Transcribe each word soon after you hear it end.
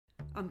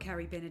I'm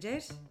Carrie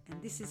Benedette, and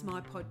this is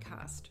my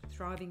podcast,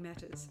 Thriving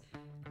Matters,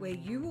 where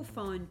you will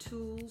find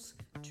tools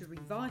to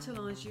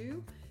revitalise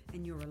you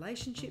and your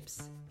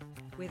relationships,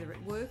 whether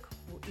at work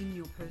or in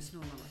your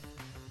personal life.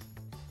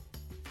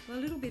 Well,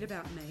 a little bit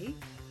about me.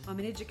 I'm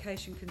an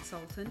education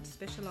consultant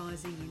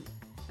specialising in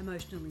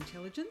emotional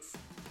intelligence,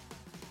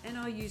 and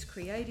I use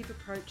creative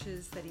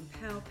approaches that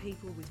empower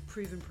people with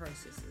proven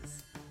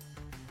processes.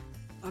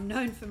 I'm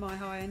known for my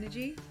high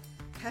energy,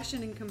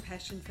 passion and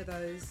compassion for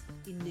those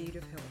in need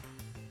of help.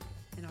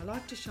 And I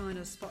like to shine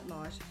a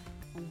spotlight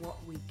on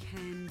what we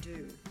can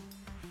do.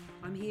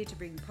 I'm here to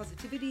bring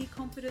positivity,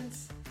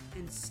 confidence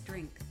and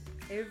strength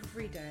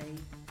every day,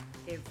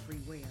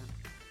 everywhere.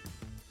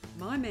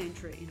 My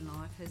mantra in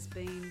life has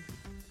been,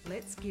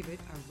 let's give it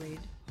a red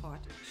hot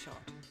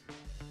shot.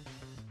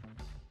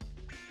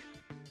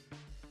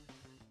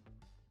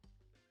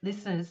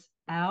 Listeners,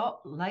 our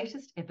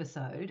latest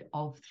episode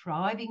of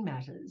Thriving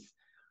Matters,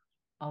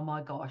 oh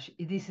my gosh,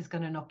 this is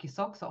going to knock your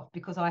socks off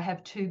because I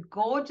have two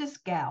gorgeous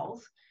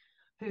gals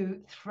who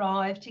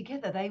thrive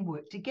together. They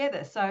work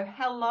together. So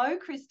hello,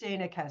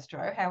 Christina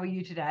Castro. How are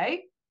you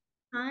today?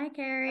 Hi,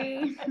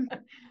 Carrie.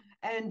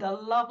 And the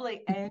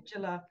lovely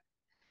Angela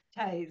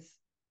Tays.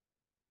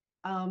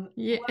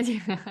 Yeah.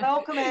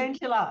 Welcome,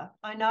 Angela.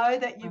 I know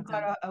that you've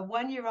got a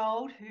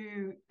 1-year-old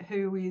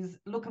who is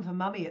looking for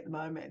mummy at the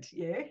moment,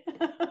 yeah?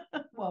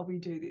 While we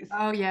do this.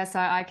 Oh, yes,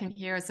 I can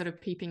hear her sort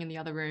of peeping in the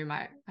other room.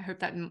 I hope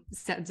that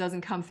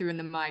doesn't come through in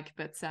the mic,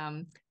 but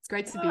it's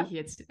great to be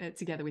here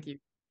together with you.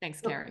 Thanks,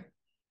 Carrie.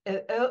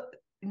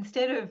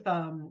 Instead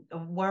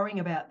of worrying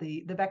about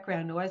the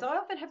background noise, I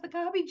often have the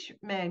garbage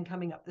man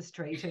coming up the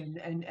street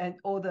and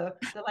or the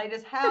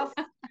latest house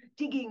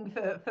digging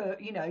for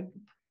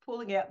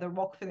pulling out the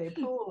rock for their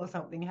pool or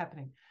something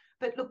happening.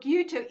 But look,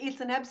 you two,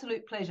 it's an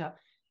absolute pleasure.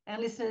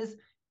 And listeners,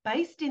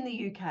 based in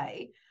the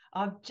UK,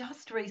 I've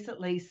just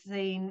recently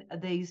seen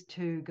these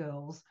two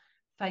girls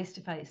face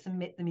to face and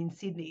met them in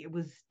Sydney. It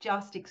was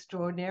just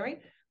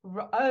extraordinary,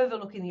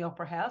 overlooking the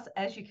Opera House,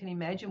 as you can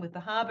imagine, with the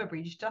Harbour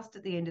Bridge just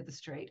at the end of the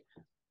street.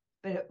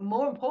 But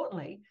more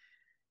importantly,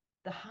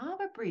 the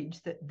Harbour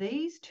Bridge that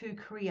these two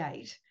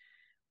create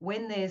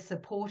when they're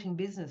supporting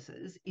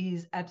businesses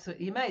is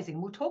absolutely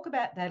amazing. We'll talk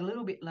about that a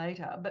little bit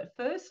later. But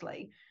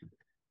firstly,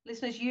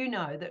 listeners, you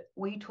know that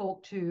we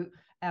talk to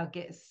our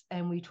guests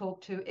and we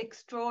talk to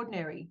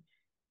extraordinary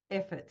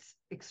efforts,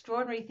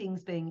 extraordinary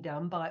things being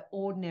done by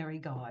ordinary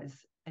guys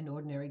and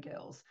ordinary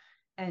girls.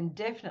 And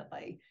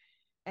definitely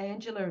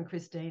Angela and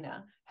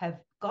Christina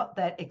have got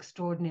that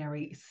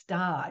extraordinary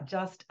star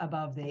just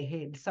above their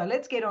head. So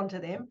let's get on to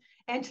them.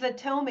 Angela,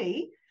 tell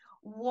me,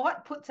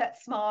 what puts that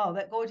smile,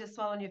 that gorgeous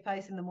smile on your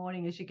face in the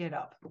morning as you get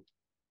up?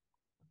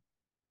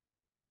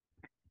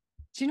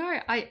 Do you know,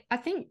 I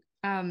think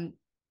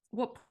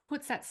what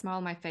puts that smile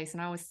on my face,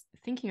 and I was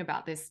thinking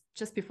about this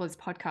just before this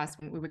podcast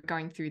when we were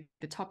going through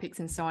the topics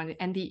and so on,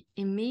 and the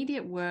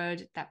immediate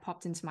word that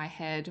popped into my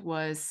head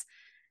was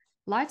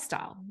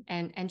lifestyle,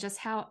 and just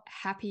how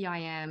happy I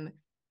am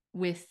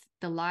with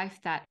the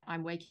life that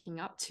I'm waking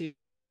up to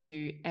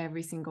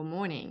every single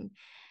morning.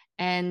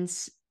 And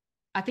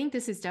I think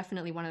this is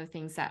definitely one of the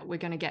things that we're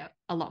going to get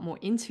a lot more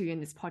into in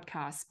this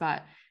podcast,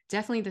 but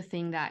definitely the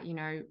thing that,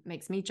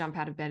 makes me jump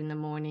out of bed in the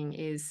morning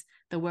is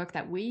the work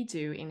that we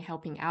do in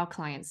helping our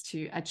clients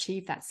to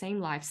achieve that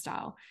same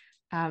lifestyle.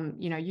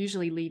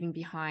 Usually leaving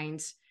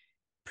behind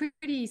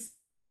pretty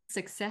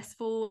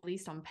successful, at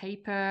least on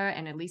paper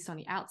and at least on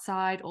the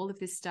outside, all of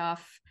this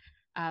stuff,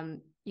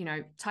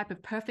 type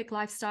of perfect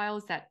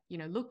lifestyles that,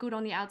 look good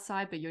on the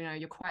outside, but,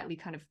 you're quietly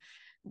kind of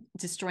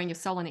destroying your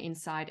soul on the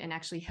inside, and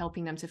actually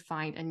helping them to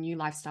find a new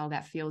lifestyle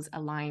that feels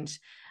aligned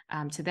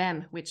to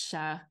them, which,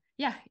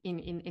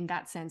 in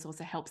that sense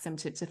also helps them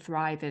to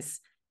thrive as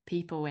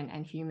people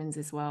and humans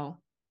as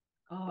well.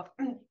 Oh,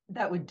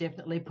 that would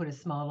definitely put a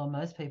smile on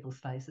most people's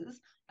faces,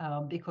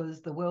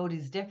 because the world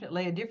is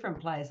definitely a different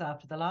place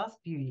after the last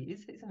few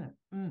years, isn't it?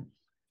 Mm.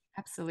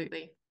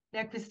 Absolutely.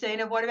 Now,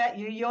 Christina, what about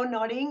you? You're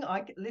nodding.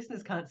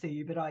 Listeners can't see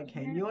you, but I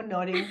can. Yeah. You're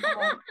nodding. Come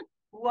on.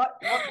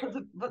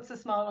 What's the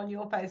smile on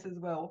your face as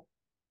well?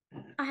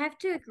 I have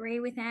to agree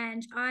with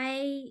Ange.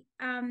 The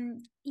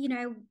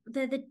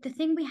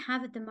thing we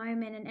have at the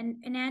moment,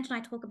 and Ange and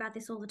I talk about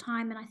this all the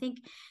time, and I think,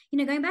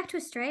 going back to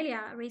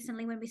Australia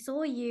recently when we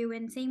saw you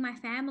and seeing my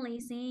family,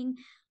 seeing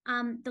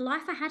the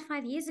life I had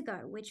 5 years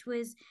ago, which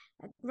was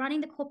running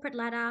the corporate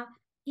ladder,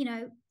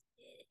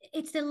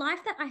 it's the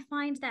life that I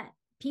find that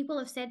people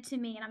have said to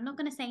me, and I'm not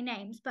going to say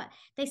names, but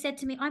they said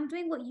to me, I'm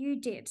doing what you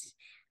did,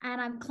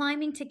 and I'm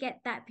climbing to get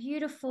that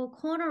beautiful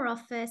corner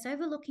office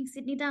overlooking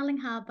Sydney Darling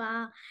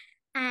Harbour,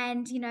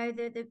 and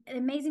the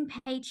amazing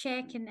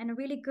paycheck and a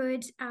really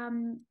good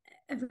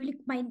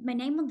my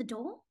name on the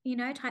door,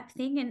 type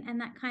thing, and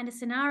that kind of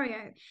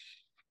scenario.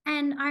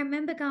 And I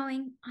remember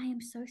going, I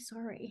am so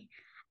sorry.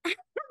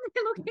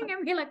 They're looking at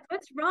me like,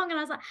 what's wrong? And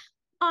I was like,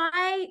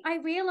 I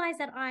realized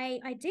that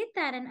I did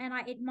that, and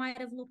it might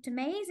have looked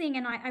amazing,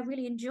 and I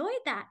really enjoyed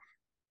that.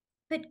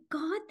 but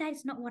God,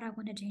 that's not what I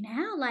want to do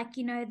now. Like,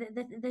 you know,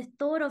 the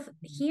thought of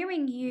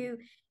hearing you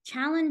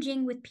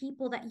challenging with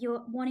people that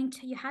you're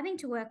having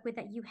to work with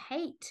that you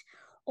hate,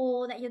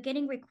 or that you're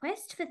getting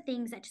requests for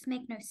things that just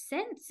make no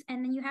sense.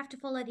 And then you have to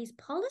follow these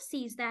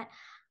policies that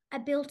are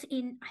built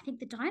in, I think,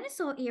 the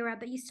dinosaur era,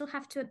 but you still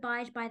have to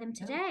abide by them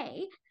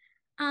today.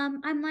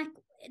 I'm like,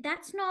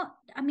 that's not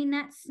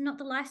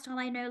the lifestyle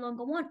I no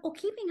longer want. Or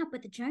keeping up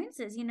with the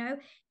Joneses, you know,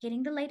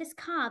 getting the latest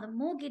car, the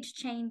mortgage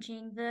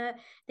changing, the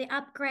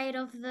upgrade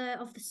of the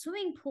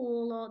swimming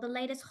pool, or the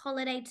latest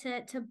holiday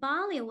to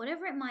Bali, or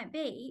whatever it might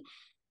be.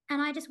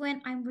 And I just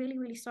went, I'm really,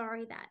 really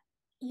sorry that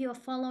you're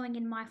following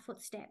in my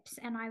footsteps.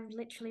 And I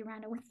literally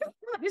ran away from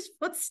those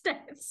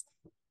footsteps.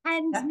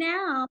 And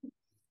now,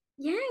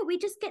 yeah, we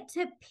just get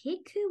to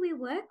pick who we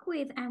work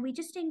with, and we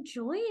just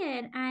enjoy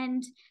it.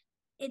 And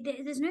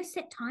there's no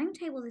set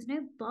timetable, there's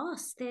no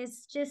boss,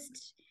 there's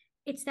just,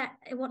 it's that,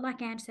 what,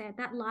 like Ange said,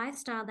 that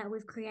lifestyle that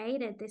we've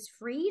created, this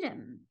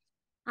freedom.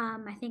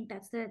 I think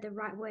that's the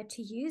right word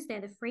to use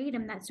there, the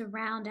freedom that's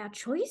around our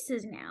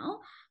choices now.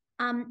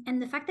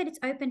 And the fact that it's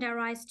opened our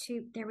eyes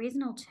to, there is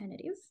an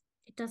alternative.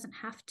 It doesn't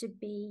have to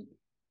be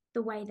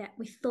the way that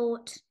we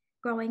thought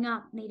growing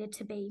up needed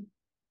to be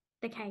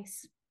the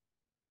case.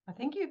 I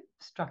think you've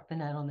struck the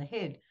nail on the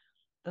head.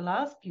 The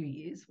last few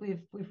years,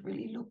 we've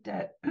really looked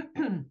at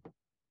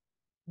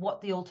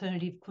what the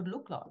alternative could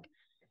look like.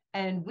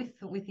 And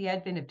with the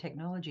advent of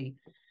technology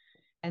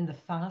and the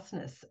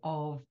fastness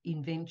of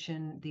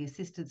invention, the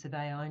assistance of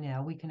AI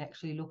now, we can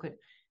actually look at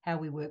how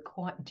we work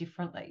quite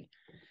differently.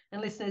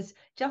 And listeners,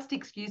 just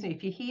excuse me,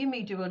 if you hear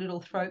me do a little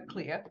throat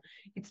clear,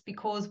 it's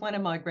because one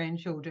of my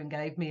grandchildren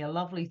gave me a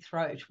lovely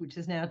throat, which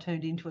has now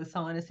turned into a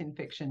sinus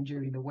infection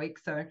during the week.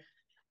 So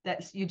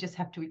that's, you just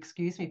have to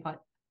excuse me,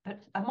 but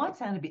I might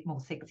sound a bit more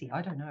sexy.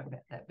 I don't know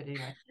about that, but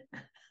anyway.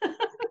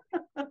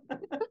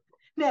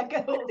 Now,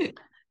 girls.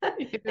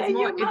 If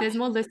there's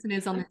more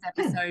listeners on this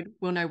episode,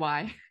 we'll know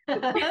why.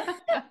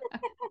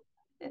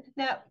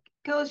 Now,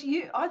 girls,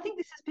 I think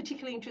this is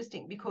particularly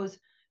interesting because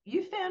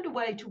you found a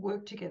way to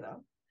work together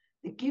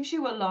that gives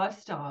you a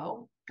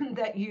lifestyle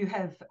that you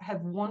have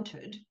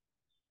wanted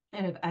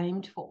and have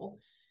aimed for.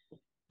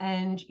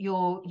 And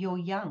you're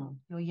young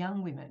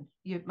women.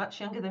 You're much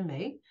younger than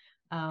me.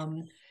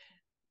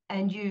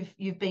 And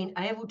you've been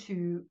able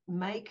to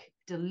make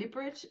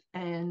deliberate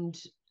and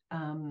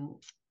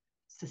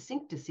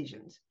succinct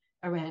decisions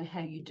around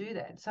how you do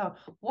that. So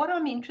what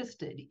I'm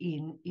interested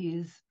in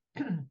is,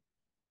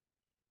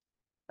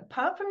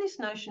 apart from this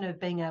notion of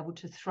being able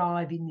to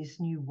thrive in this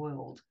new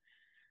world,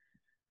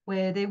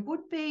 where there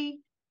would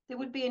be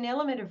an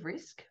element of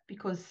risk,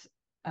 because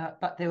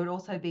but there would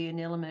also be an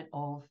element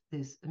of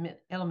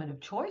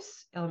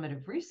choice, element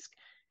of risk,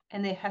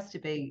 and there has to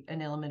be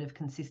an element of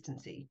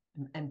consistency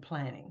and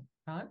planning,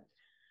 right?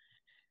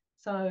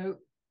 So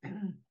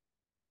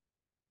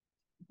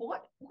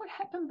what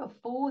happened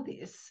before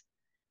this?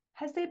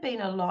 Has there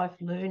been a life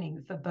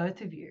learning for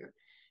both of you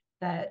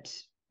that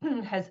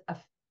has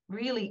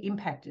really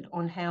impacted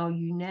on how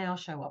you now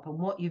show up and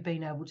what you've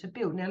been able to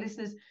build? Now,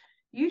 listeners,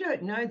 you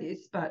don't know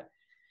this, but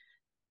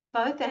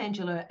both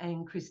Angela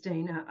and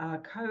Christina are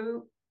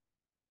co-owners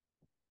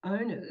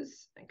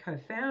and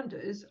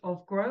co-founders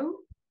of Grow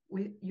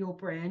with Your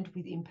Brand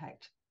with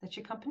Impact. That's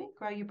your company,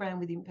 Grow Your Brand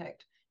with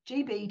Impact,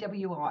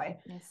 GBWI.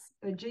 Yes.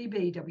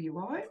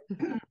 GBWI.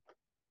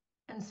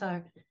 And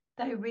so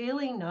they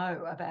really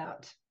know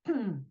about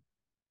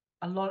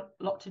a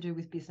lot to do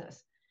with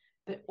business,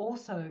 but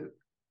also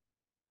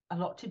a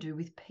lot to do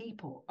with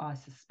people, I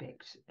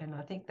suspect. And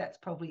I think that's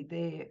probably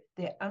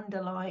their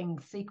underlying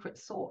secret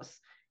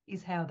sauce,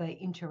 is how they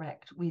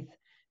interact with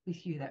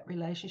you, that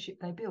relationship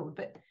they build.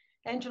 But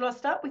Angela, I'll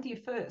start with you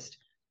first.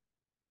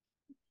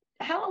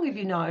 How long have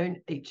you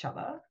known each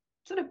other?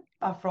 Sort of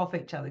buffer off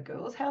each other,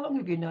 girls. How long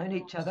have you known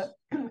each other?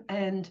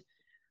 And,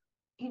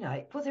 you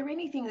know, was there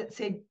anything that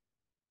said,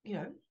 you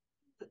know,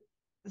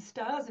 the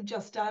stars have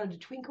just started to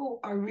twinkle,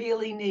 I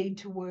really need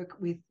to work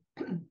with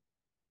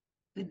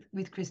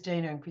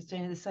Christina, and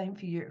Christina, the same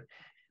for you?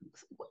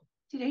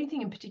 Did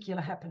anything in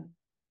particular happen?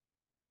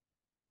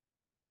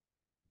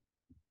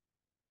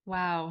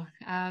 Wow.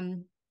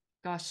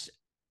 Gosh,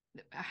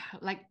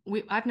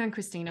 I've known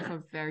Christina for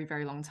a very,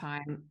 very long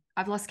time.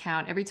 I've lost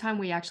count. Every time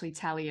we actually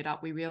tally it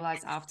up, we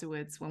realize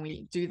afterwards, when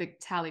we do the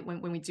tally,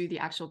 when we do the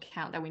actual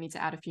count, that we need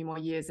to add a few more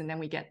years, and then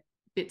we get a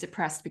bit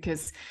depressed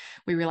because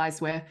we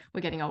realize we're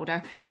getting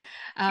older.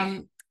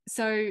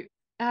 So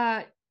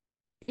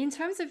in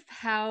terms of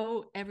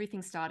how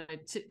everything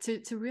started,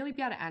 to really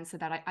be able to answer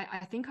that,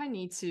 I think I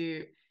need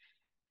to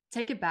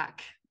take it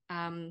back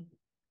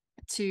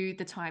to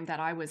the time that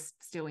I was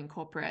still in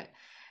corporate.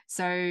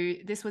 So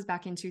this was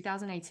back in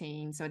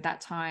 2018. So at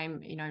that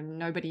time, you know,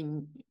 nobody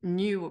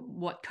knew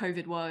what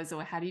COVID was,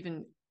 or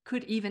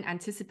could even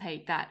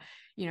anticipate that,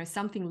 you know,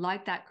 something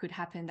like that could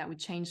happen that would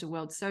change the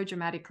world so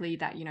dramatically,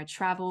 that, you know,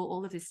 travel,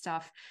 all of this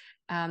stuff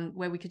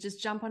where we could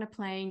just jump on a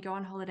plane, go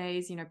on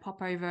holidays,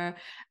 pop over,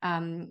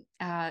 on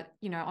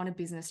a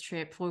business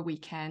trip for a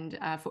weekend,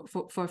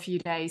 for a few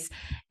days.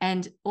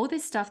 And all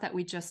this stuff that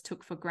we just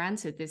took for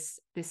granted, this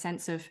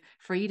sense of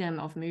freedom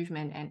of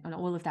movement and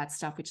all of that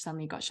stuff, which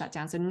suddenly got shut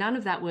down. So none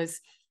of that was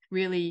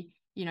really,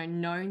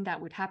 known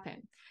that would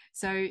happen.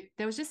 So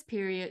there was just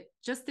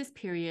this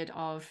period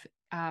of,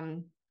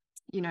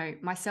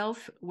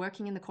 myself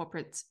working in the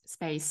corporate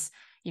space,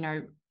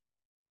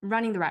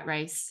 running the rat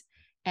race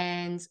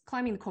and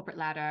climbing the corporate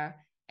ladder,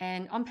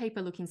 and on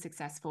paper looking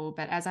successful.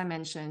 But as I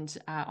mentioned,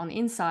 on the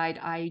inside,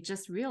 I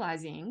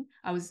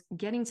was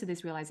getting to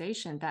this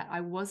realization that I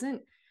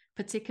wasn't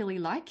particularly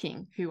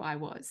liking who I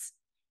was,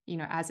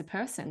 as a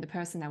person, the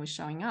person that was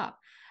showing up.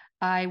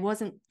 I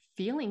wasn't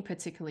feeling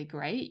particularly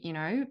great,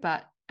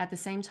 but at the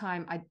same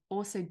time, I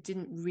also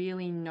didn't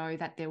really know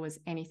that there was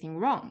anything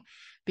wrong,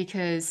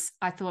 because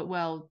I thought,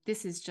 well,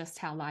 this is just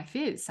how life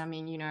is. I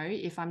mean,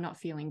 if I'm not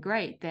feeling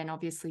great, then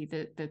obviously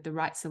the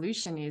right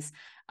solution is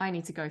I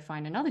need to go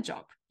find another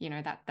job.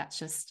 That's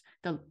just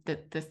the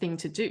thing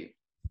to do.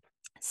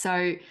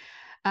 So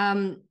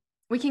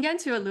we can get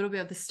into a little bit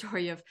of the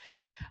story of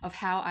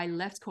how I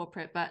left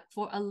corporate, but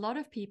for a lot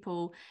of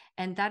people,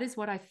 and that is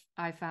what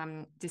I've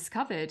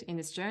discovered in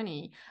this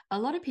journey, a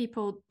lot of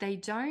people, they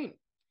don't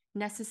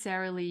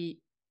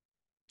necessarily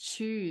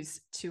choose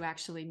to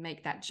actually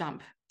make that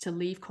jump to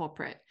leave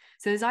corporate.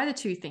 So there's either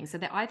two things. So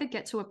they either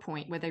get to a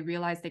point where they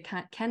realize they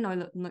can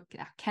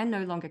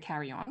no longer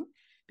carry on,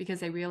 because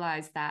they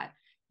realize that,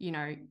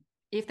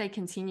 if they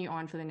continue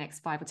on for the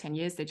next 5 or 10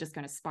 years, they're just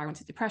going to spiral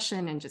into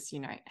depression and just,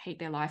 hate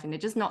their life. And they're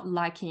just not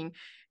liking,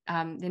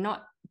 they're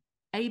not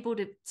able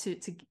to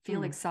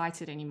feel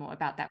excited anymore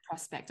about that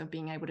prospect of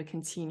being able to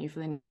continue for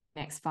the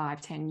next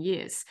 5-10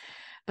 years.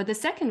 But the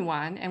second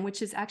one, and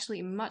which is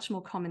actually much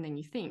more common than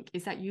you think,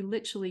 is that you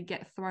literally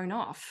get thrown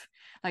off.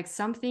 Like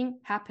something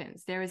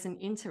happens, there is an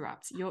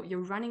interrupt. You're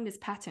running this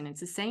pattern. It's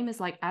the same as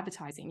like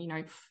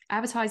advertising.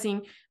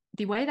 Advertising,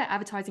 the way that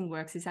advertising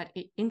works is that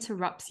it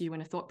interrupts you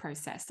in a thought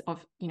process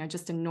of,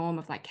 just a norm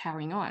of like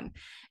carrying on.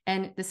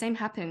 And the same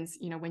happens,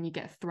 when you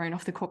get thrown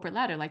off the corporate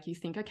ladder. Like you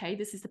think, okay,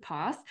 this is the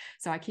path.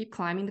 So I keep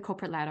climbing the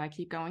corporate ladder. I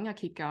keep going.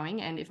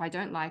 And if I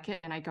don't like it,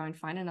 and I go and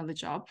find another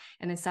job,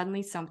 and then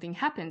suddenly something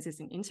happens,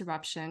 there's an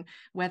interruption,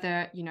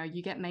 whether,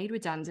 you get made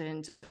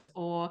redundant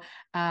or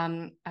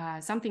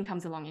something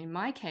comes along. In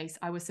my case,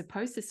 I was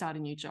supposed to start a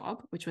new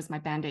job, which was my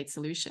Band-Aid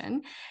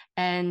solution.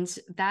 And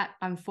that,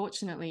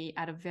 unfortunately,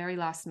 at a very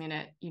last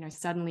minute,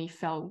 suddenly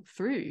fell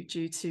through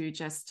due to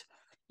just,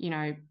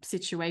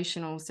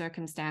 situational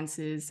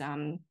circumstances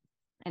and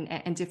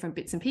different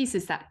bits and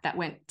pieces that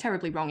went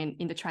terribly wrong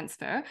in the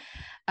transfer.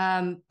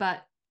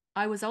 But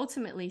I was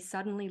ultimately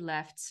suddenly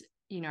left,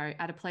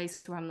 at a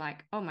place where I'm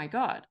like, oh my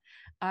God,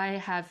 I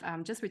have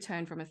just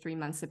returned from a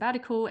 3-month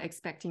sabbatical,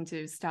 expecting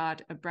to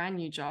start a brand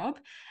new job,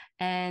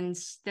 and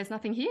there's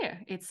nothing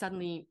here. It's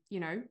suddenly,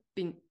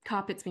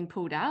 carpet's been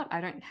pulled out.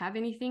 I don't have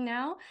anything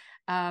now.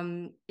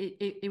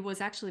 It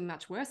was actually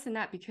much worse than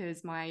that,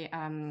 because my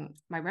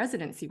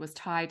residency was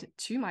tied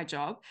to my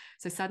job.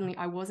 So suddenly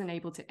I wasn't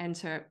able to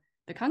enter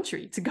the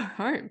country to go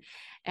home.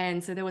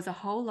 And so there was a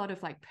whole lot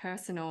of like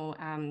personal,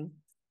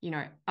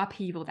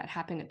 upheaval that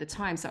happened at the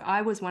time. So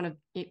I was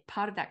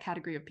part of that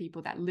category of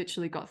people that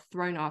literally got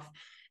thrown off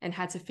and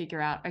had to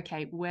figure out,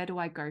 okay, where do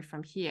I go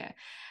from here?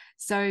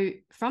 So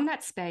from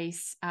that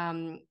space,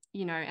 and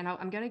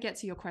I'm going to get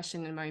to your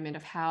question in a moment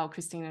of how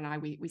Christine and I,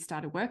 we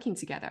started working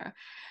together.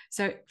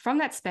 So from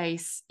that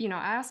space, I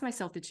asked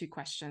myself the two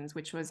questions,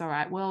 which was, all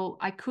right, well,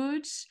 I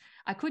could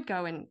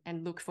go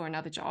and look for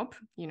another job.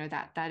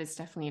 That is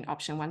definitely an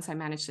option once I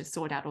managed to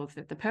sort out all of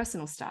the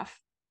personal stuff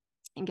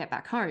and get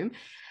back home.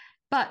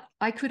 But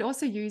I could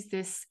also use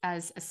this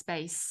as a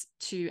space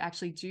to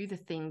actually do the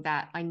thing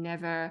that I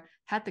never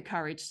had the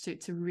courage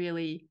to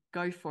really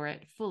go for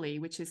it fully,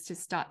 which is to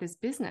start this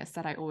business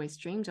that I always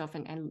dreamed of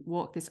and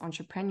walk this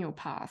entrepreneurial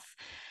path.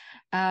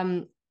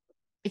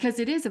 Because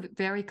it is a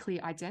very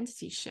clear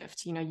identity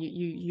shift.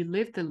 You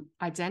live the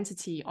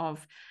identity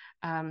of,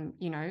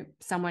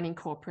 someone in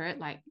corporate,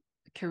 like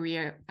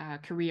career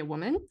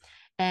woman,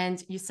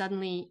 and you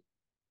suddenly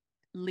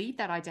leave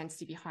that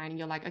identity behind, and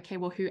you're like, okay,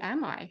 well, who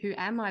am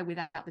I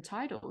without the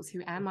titles?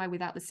 Who am I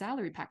without the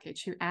salary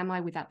package? Who am I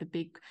without the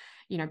big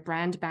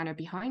brand banner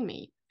behind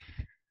me?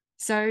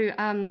 So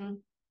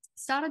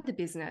started the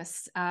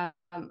business,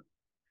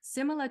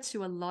 similar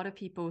to a lot of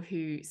people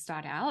who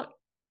start out,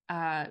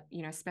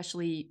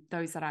 especially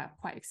those that are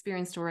quite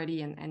experienced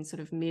already and sort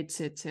of mid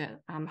to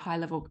high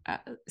level,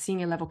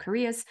 senior level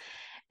careers.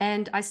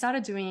 And I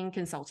started doing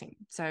consulting.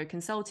 So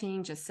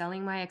consulting, just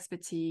selling my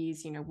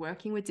expertise,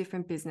 working with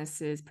different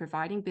businesses,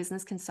 providing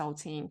business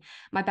consulting.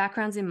 My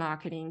background's in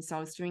marketing. So I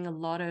was doing a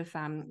lot of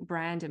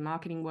brand and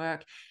marketing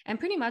work, and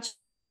pretty much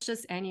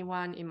just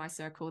anyone in my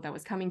circle that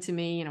was coming to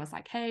me and I was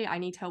like, hey, I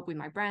need help with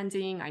my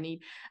branding.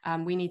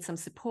 We need some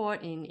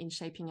support in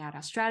shaping out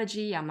our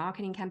strategy, our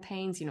marketing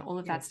campaigns, all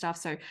of that stuff.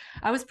 So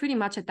I was pretty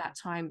much at that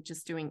time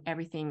just doing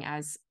everything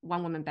as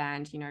one woman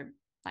band,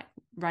 like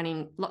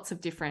running lots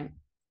of different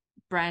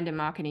brand and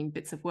marketing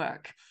bits of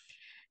work.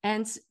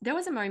 And there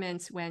was a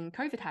moment when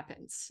COVID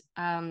happened.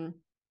 And,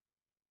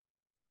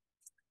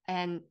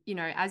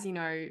 as you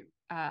know,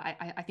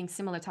 I think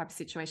similar type of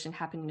situation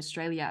happened in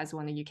Australia as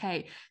well in the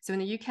UK. So in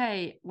the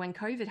UK, when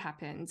COVID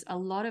happened, a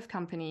lot of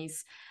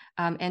companies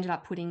ended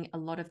up putting a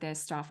lot of their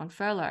staff on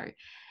furlough.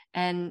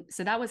 And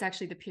so that was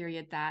actually the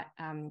period that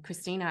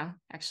Christina,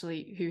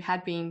 actually, who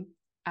had been,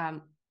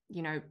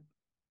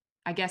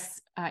 I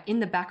guess, in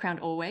the background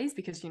always,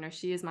 because,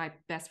 she is my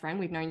best friend.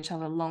 We've known each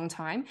other a long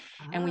time,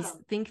 and we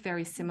think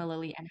very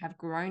similarly and have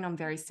grown on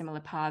very similar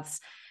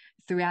paths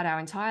throughout our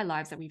entire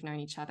lives that we've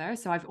known each other.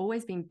 So I've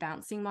always been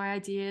bouncing my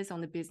ideas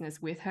on the business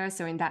with her.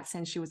 So in that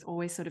sense, she was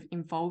always sort of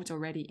involved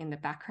already in the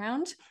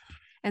background.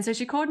 And so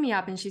she called me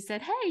up and she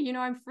said, hey,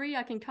 I'm free,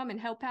 I can come and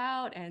help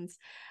out. And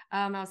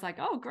I was like,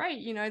 oh,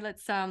 great.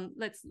 Let's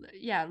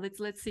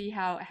see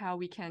how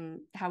we can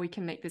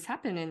make this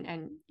happen.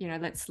 And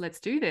let's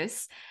do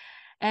this.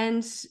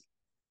 And,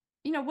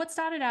 what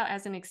started out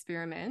as an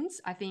experiment,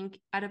 I think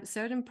at a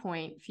certain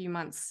point, a few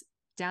months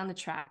down the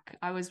track,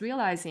 I was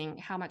realizing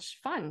how much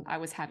fun I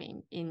was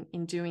having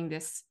in doing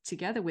this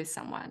together with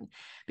someone,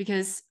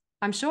 because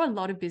I'm sure a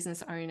lot of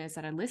business owners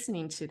that are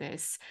listening to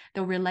this,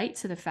 they'll relate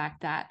to the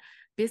fact that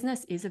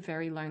business is a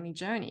very lonely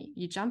journey.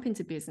 You jump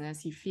into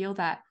business, you feel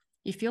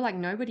like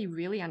nobody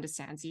really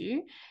understands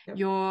you. Yep.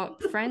 Your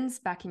friends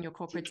back in your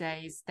corporate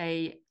days,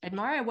 they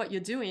admire what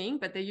you're doing,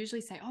 but they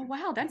usually say, oh,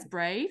 wow, that's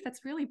brave.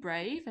 That's really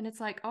brave. And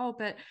it's like, oh,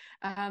 but,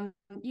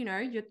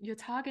 you're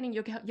targeting,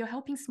 you're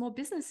helping small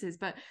businesses,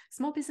 but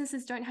small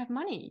businesses don't have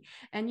money.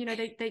 And,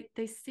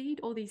 they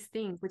seed all these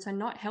things which are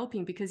not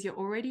helping, because you're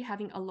already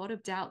having a lot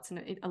of doubts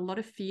and a lot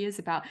of fears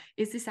about,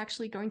 is this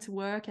actually going to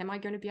work? Am I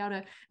going to be able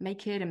to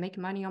make it and make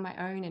money on my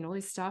own and all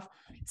this stuff?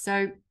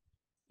 So,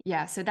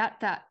 yeah, so that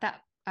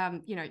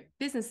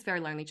business is a very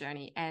lonely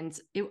journey. And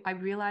I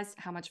realized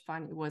how much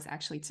fun it was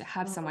actually to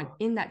have someone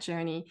in that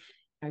journey,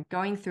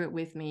 going through it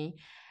with me.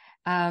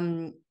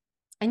 And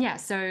yeah,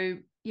 so,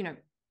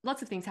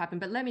 lots of things happen,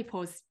 but let me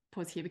pause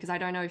here, because I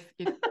don't know if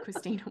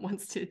Christina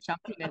wants to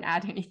jump in and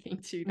add anything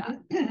to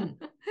that.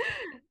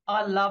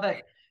 I love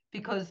it,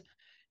 because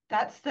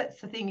that's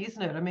the thing,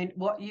 isn't it? I mean,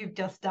 what you've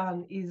just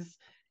done is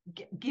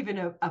given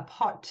a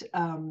pot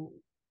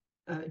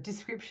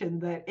description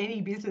that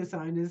any business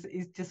owners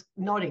is just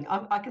nodding.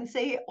 I can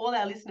see all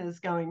our listeners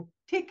going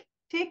tick,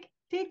 tick,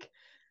 tick.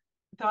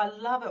 But I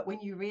love it when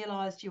you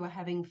realised you were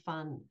having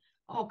fun.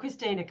 Oh,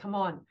 Christina, come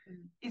on.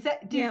 Is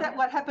that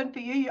what happened for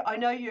you? I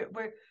know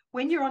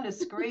when you're on a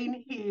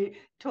screen here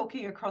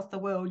talking across the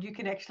world, you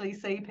can actually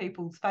see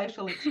people's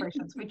facial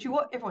expressions, which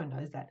everyone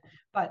knows that.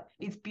 But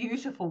it's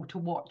beautiful to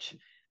watch,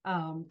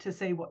 to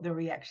see what the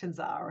reactions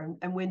are,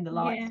 and when the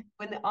lights,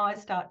 when the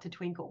eyes start to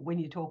twinkle when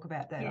you talk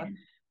about that. Yeah.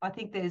 I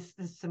think there's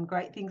some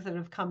great things that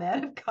have come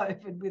out of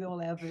COVID with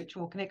all our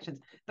virtual connections.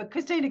 But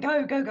Christina,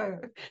 go.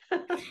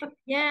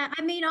 Yeah,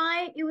 I mean,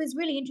 it was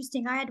really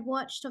interesting. I had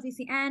watched,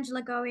 obviously,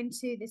 Angela go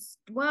into this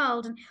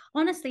world, and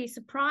honestly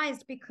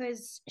surprised,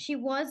 because she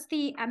was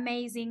the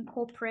amazing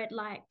corporate,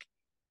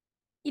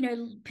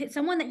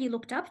 someone that you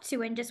looked up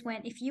to and just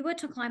went, if you were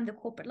to climb the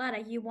corporate ladder,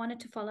 you wanted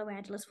to follow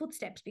Angela's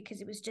footsteps,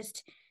 because it was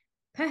just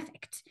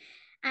perfect.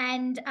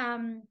 And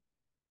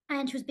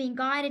she was being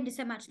guided into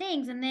so much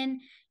things. And then,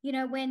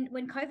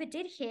 when COVID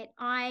did hit,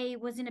 I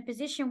was in a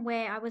position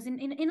where I was in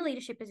a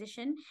leadership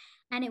position,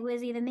 and it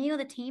was either me or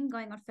the team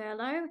going on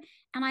furlough.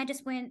 And I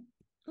just went,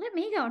 let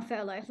me go on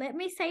furlough. Let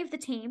me save the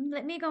team.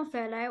 Let me go on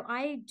furlough.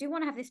 I do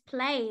want to have this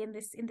play in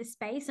this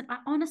space. And I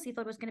honestly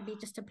thought it was going to be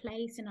just a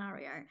play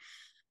scenario.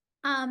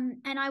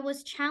 And I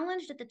was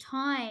challenged at the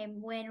time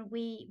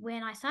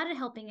when I started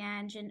helping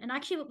Ange, and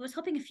actually was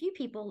helping a few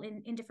people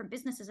in different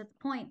businesses at the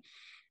point.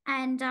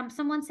 And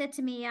someone said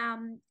to me,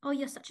 oh,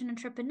 you're such an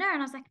entrepreneur.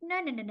 And I was like, no.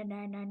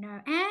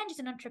 Ange is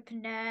an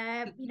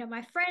entrepreneur.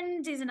 My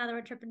friend is another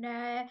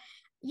entrepreneur.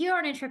 You're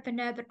an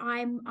entrepreneur, but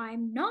I'm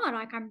not.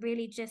 Like, I'm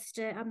really just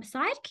I'm a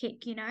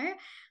sidekick,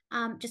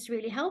 just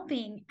really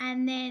helping.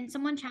 And then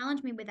someone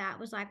challenged me with that,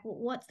 was like, well,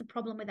 what's the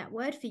problem with that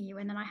word for you?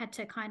 And then I had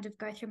to kind of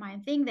go through my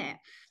own thing there.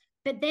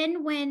 But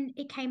then when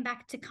it came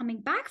back to coming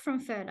back from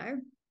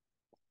furlough,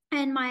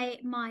 and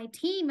my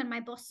team and my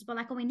bosses were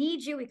like, oh, we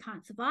need you. We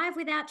can't survive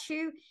without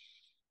you.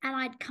 And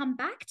I'd come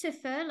back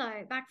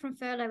from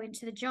furlough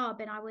into the job.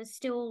 And I was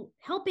still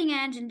helping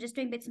Ange and just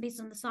doing bits and pieces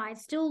on the side,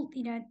 still,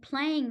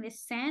 playing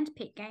this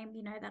sandpit game,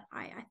 that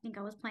I think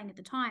I was playing at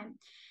the time.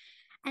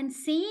 And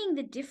seeing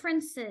the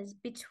differences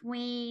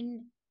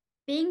between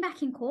being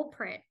back in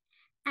corporate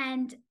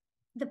and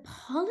the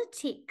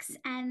politics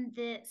and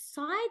the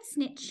side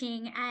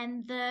snitching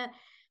and the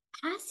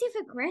passive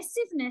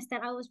aggressiveness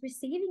that I was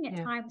receiving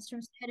at times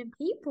from certain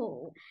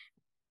people.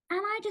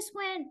 And I just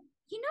went,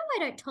 I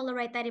don't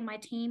tolerate that in my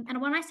team. And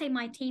when I say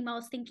my team, I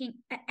was thinking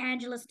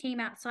Angela's team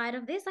outside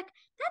of this, like,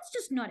 that's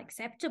just not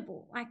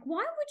acceptable. Like, why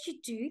would you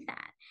do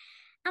that?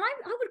 And I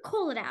would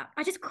call it out.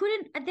 I just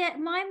couldn't,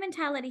 my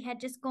mentality had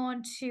just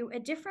gone to a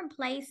different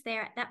place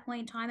there at that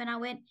point in time. And I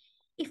went,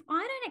 if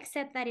I don't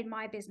accept that in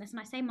my business, and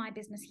I say my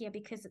business here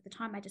because at the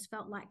time I just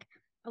felt like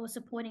I was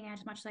supporting Ange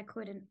as much as I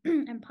could, and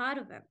and part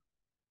of it.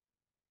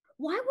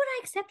 Why would I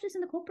accept this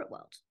in the corporate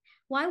world?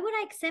 Why would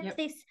I accept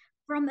this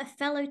from a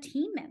fellow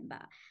team member?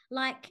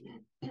 Like,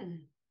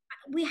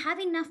 we have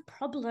enough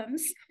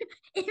problems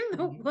in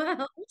the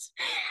world,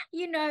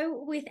 you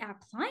know, with our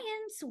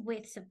clients,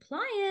 with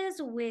suppliers,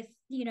 with,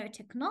 you know,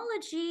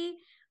 technology.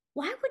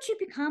 Why would you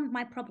become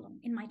my problem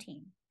in my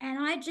team? And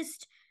I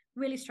just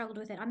really struggled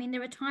with it. I mean,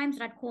 there are times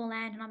that I'd call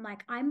Anne and I'm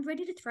like, I'm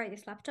ready to throw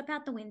this laptop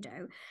out the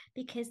window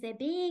because they're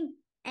being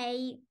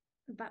a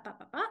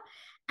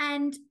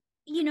and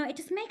you know, it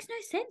just makes no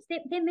sense.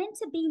 They're meant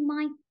to be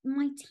my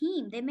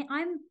team.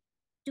 I'm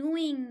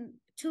doing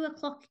 2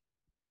 o'clock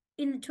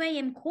in the 2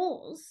 a.m.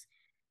 calls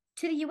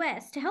to the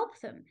US to help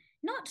them,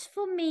 not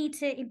for me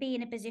to be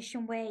in a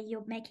position where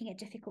you're making it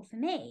difficult for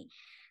me.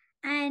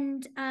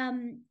 And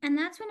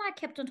that's when I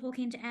kept on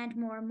talking to And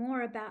more and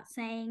more about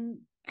saying,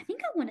 I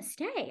think I want to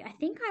stay. I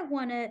think I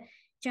want to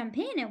jump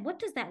in. And what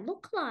does that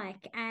look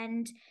like?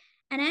 And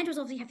And was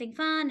obviously having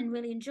fun and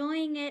really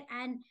enjoying it.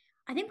 And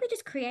I think we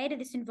just created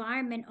this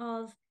environment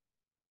of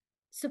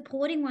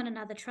supporting one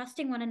another,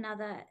 trusting one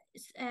another,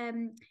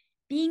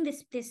 being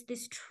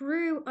this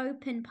true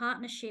open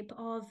partnership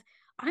of,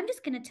 I'm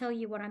just going to tell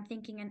you what I'm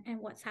thinking and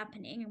what's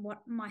happening and what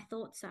my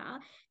thoughts are.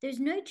 There's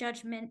no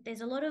judgment.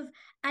 There's a lot of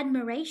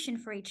admiration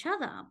for each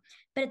other.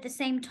 But at the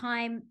same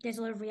time, there's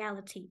a lot of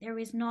reality. There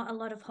is not a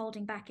lot of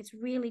holding back. It's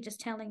really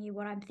just telling you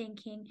what I'm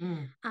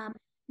thinking,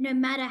 no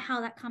matter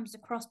how that comes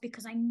across,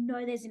 because I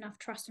know there's enough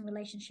trust and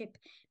relationship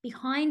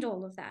behind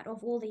all of that,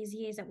 of all these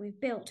years that we've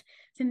built,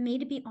 for me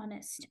to be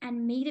honest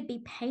and me to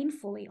be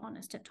painfully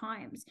honest at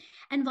times,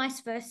 and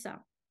vice versa.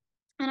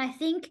 And I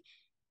think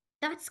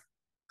that's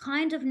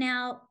kind of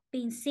now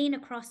being seen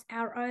across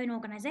our own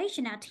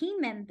organization. Our team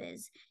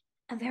members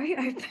are very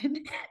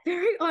open,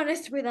 very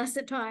honest with us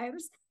at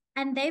times.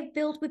 And we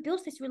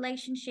built this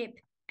relationship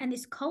and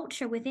this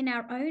culture within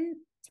our own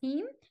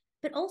team,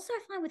 but also I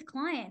find with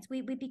clients,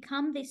 we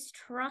become this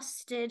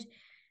trusted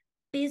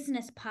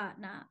business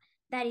partner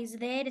that is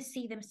there to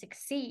see them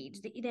succeed,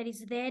 that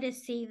is there to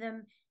see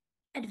them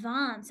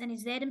advance, and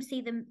is there to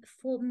see them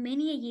for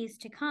many years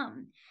to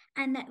come,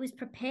 and that was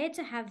prepared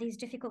to have these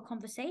difficult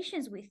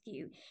conversations with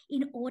you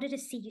in order to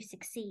see you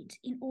succeed,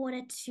 in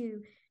order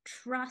to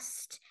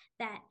trust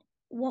that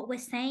what we're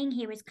saying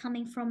here is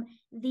coming from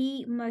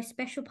the most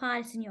special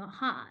parts in your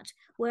heart,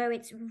 where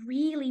it's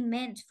really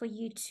meant for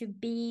you to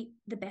be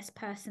the best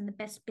person, the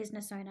best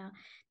business owner,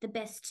 the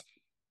best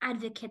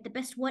advocate, the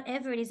best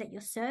whatever it is that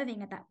you're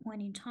serving at that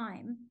point in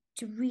time,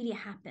 to really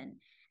happen,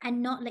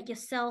 and not let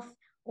yourself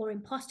or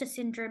imposter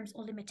syndromes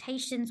or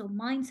limitations or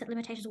mindset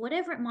limitations,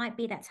 whatever it might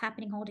be that's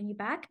happening, holding you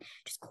back,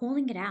 just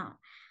calling it out,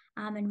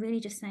 and really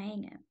just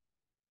saying it.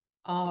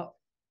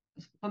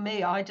 For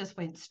me, I just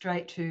went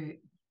straight to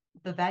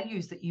the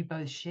values that you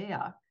both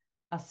share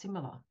are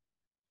similar.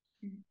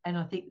 And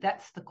I think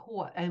that's the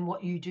core. And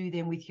what you do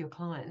then with your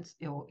clients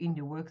or in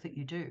your work that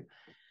you do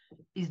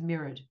is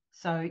mirrored.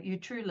 So you're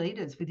true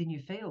leaders within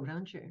your field,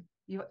 aren't you?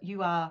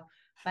 You are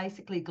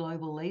basically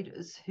global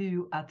leaders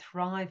who are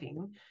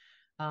thriving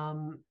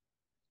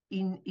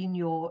in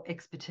your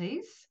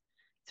expertise,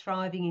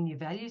 thriving in your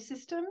value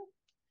system,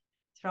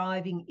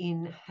 thriving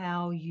in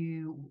how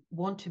you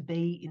want to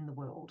be in the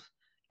world.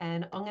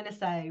 And I'm going to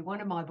say, one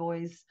of my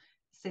boys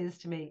says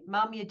to me,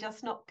 Mum, you're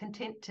just not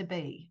content to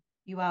be,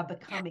 you are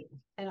becoming.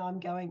 And I'm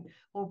going,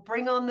 well,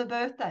 bring on the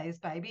birthdays,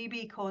 baby,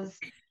 because,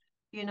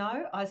 you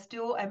know, I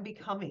still am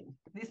becoming.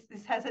 This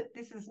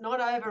is not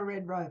over,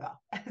 Red Rover,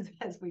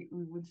 as we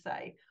would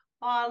say.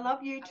 Oh, I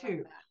love you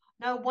too.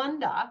 No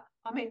wonder.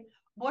 I mean,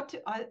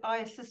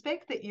 I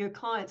suspect that your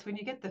clients, when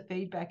you get the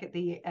feedback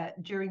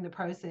during the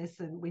process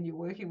and when you're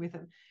working with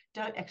them,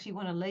 don't actually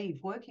want to leave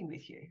working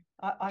with you.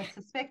 I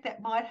suspect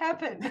that might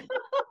happen.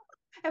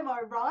 Am I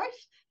right?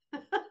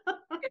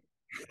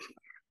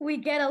 We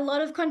get a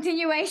lot of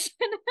continuation,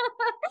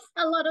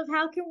 a lot of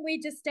how can we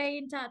just stay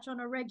in touch on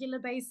a regular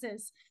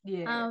basis.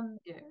 Yeah.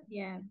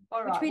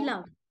 All right, which we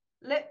love.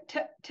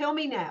 Tell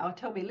me,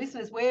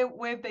 listeners,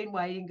 we've been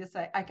waiting to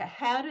say, okay,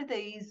 how do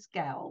these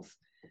gals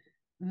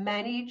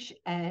manage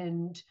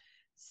and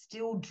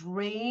still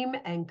dream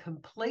and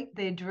complete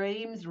their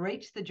dreams,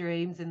 reach the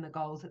dreams and the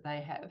goals that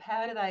they have?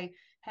 How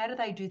do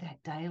they do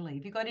that daily?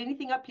 Have you got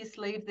anything up your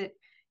sleeve that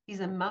is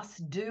a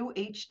must do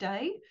each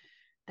day,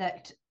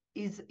 that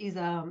is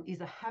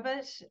a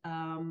habit?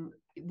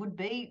 It would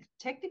be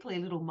technically a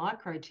little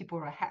micro tip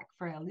or a hack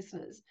for our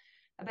listeners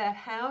about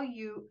how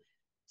you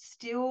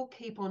still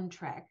keep on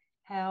track,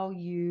 how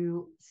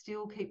you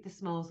still keep the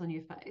smiles on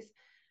your face.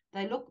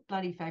 They look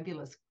bloody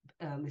fabulous,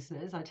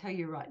 listeners, I tell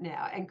you right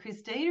now. And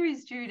Christina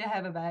is due to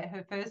have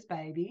her first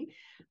baby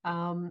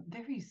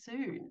very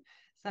soon.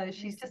 So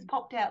she's just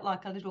popped out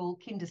like a little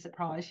Kinder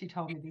surprise, she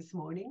told me this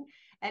morning.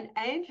 And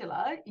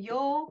Angela,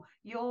 your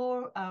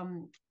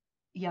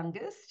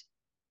youngest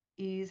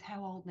is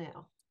how old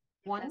now?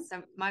 One?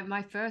 So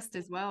my first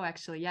as well,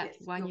 actually. Yeah, yes,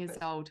 1 year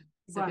old.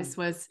 So this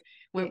was,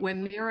 we're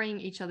mirroring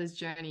each other's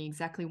journey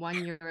exactly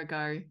 1 year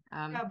ago.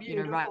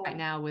 You know, right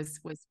now was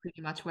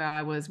pretty much where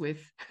I was with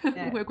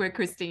where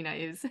Christina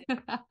is.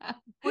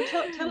 Well,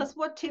 tell us,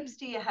 what tips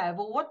do you have,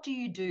 or what do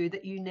you do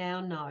that you now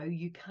know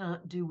you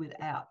can't do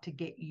without to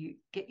get you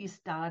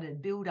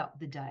started, build up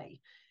the day?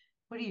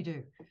 What do you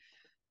do?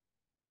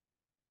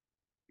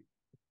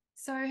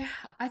 So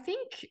I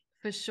think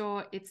for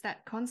sure it's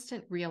that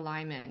constant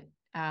realignment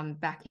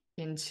back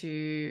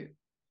into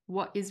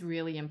what is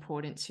really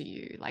important to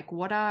you. Like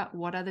what are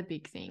the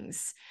big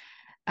things?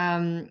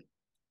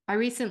 I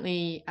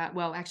recently,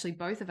 well, actually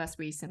both of us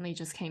recently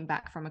just came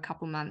back from a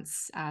couple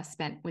months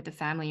spent with the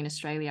family in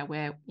Australia,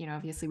 where, you know,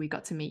 obviously we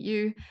got to meet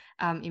you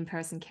in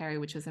person, Kerry,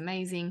 which was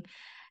amazing.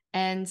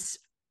 And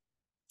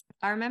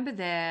I remember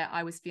there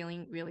I was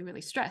feeling really,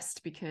 really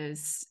stressed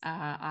because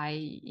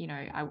I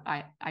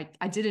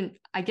didn't,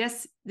 I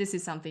guess this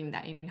is something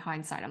that in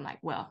hindsight, I'm like,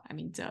 well, I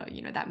mean, duh,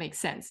 you know, that makes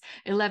sense.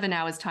 11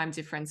 hours time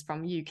difference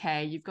from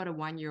UK, you've got a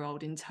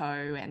 1-year-old in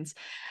tow. And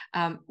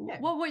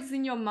what was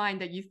in your mind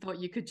that you thought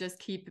you could just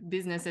keep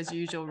business as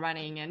usual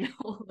running and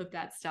all of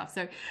that stuff?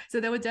 So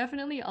there were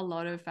definitely a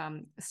lot of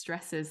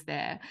stresses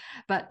there.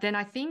 But then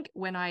I think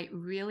when I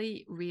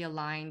really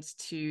realigned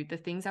to the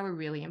things that were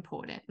really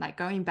important, like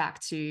going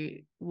back to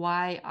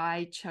why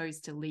I chose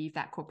to leave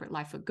that corporate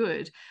life for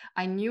good,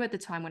 I knew at the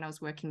time when I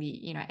was working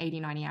the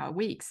 80, 90-hour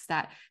weeks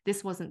that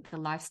this wasn't the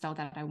lifestyle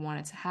that I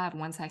wanted to have.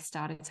 Once I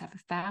started to have a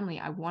family,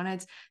 I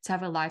wanted to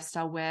have a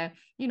lifestyle where,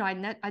 you know,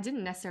 I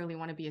didn't necessarily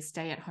want to be a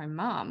stay-at-home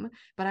mom,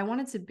 but I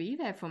wanted to be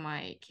there for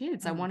my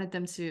kids. I wanted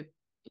them to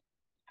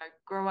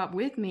grow up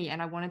with me,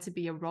 and I wanted to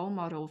be a role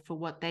model for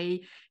what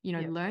they, you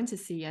know, learn to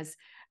see as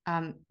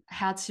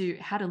how to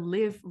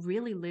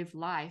really live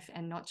life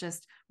and not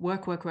just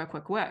work.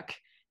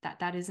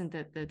 That isn't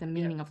the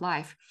meaning of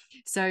life.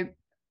 So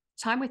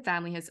time with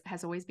family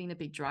has always been a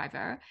big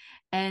driver.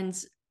 And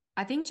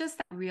I think just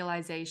that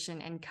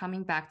realization and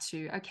coming back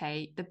to,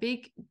 okay, the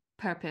big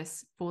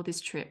purpose for this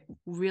trip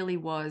really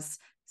was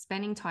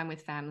spending time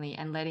with family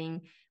and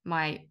letting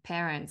my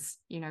parents,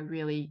 you know,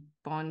 really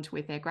bond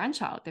with their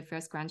grandchild, their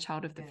first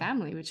grandchild of the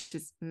family, which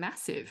is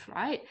massive,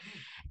 right?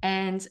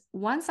 And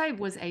once I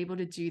was able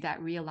to do that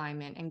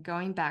realignment and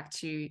going back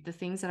to the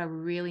things that are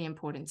really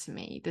important to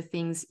me, the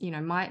things, you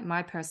know,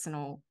 my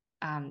personal,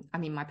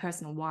 my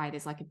personal why,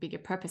 there's like a bigger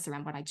purpose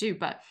around what I do,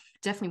 but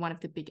definitely one of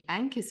the big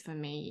anchors for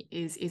me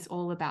is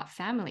all about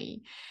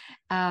family.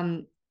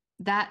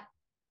 That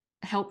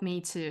helped me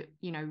to,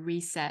 you know,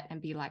 reset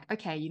and be like,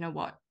 okay, you know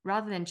what,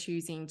 rather than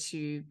choosing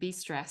to be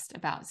stressed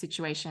about a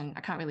situation I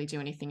can't really do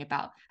anything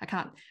about, I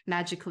can't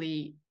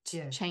magically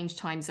change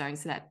time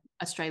zones so that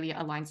Australia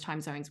aligns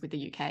time zones with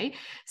the UK.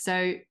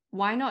 So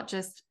why not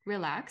just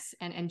relax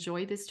and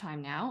enjoy this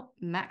time now,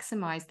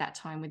 maximize that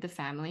time with the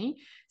family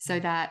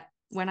so that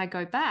when I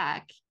go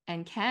back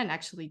and can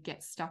actually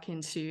get stuck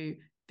into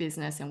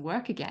business and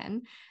work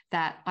again,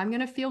 that I'm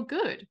going to feel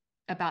good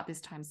about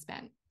this time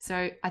spent.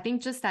 So I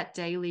think just that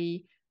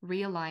daily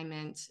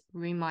realignment,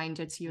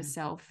 reminder to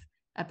yourself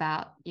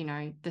about, you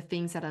know, the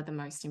things that are the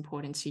most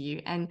important to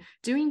you, and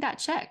doing that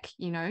check,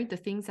 you know, the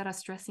things that are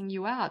stressing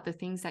you out, the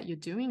things that you're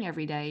doing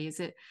every day,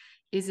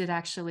 is it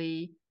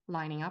actually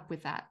lining up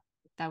with that?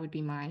 That would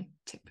be my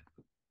tip.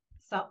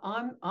 So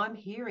I'm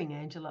hearing,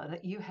 Angela,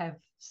 that you have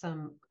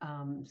some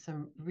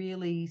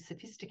really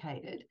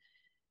sophisticated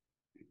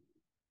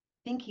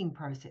thinking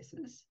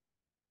processes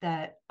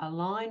that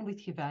align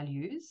with your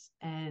values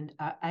and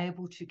are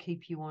able to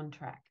keep you on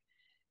track.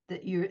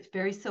 That you're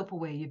very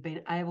self-aware. You've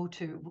been able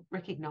to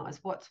recognize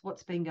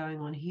what's been going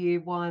on here.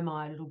 Why am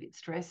I a little bit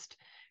stressed?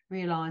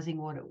 Realizing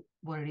what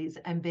it is,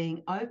 and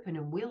being open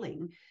and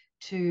willing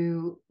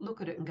to look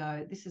at it and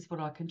go, this is what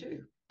I can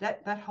do.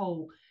 That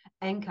whole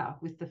anchor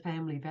with the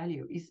family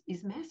value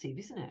is massive,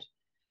 isn't it?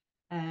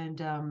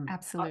 And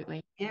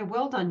absolutely,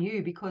 well done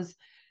you, because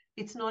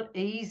it's not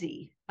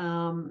easy.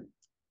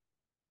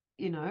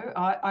 You know,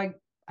 I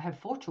have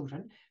 4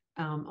 children.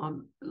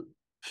 I'm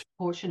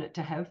fortunate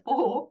to have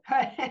 4,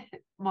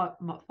 my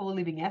 4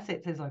 living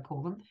assets, as I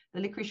call them, the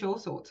licorice all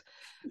sorts.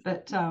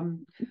 But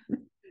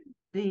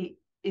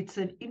it's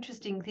an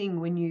interesting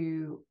thing when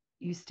you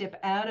step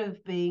out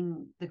of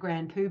being the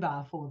grand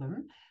poobah for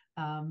them,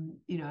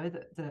 you know,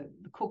 the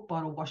cook,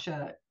 bottle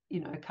washer,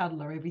 you know,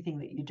 cuddler, everything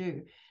that you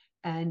do,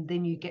 and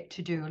then you get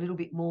to do a little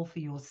bit more for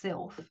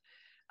yourself.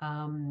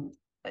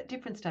 At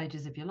different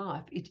stages of your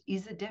life, it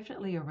is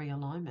definitely a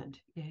realignment.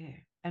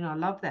 And I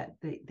love that,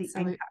 the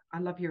anchor. I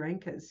love your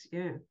anchors.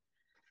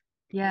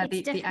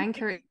 The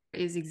anchor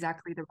is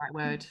exactly the right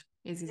word.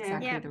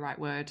 The right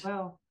word.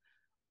 Well,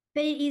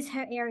 but it is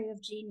her area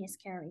of genius,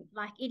 Kerry.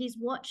 Like, it is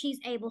what she's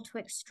able to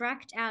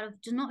extract out of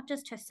not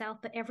just herself,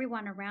 but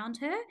everyone around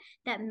her,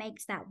 that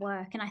makes that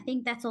work. And I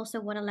think that's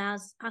also what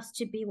allows us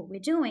to be what we're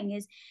doing.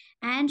 Is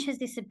Ange has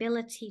this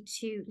ability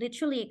to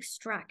literally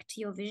extract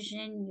your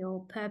vision,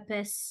 your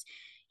purpose,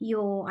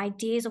 your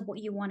ideas of what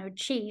you want to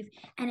achieve,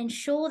 and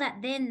ensure that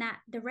then that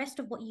the rest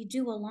of what you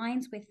do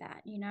aligns with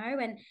that, you know,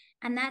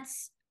 and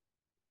that's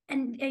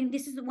and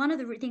this is one of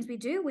the things we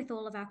do with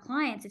all of our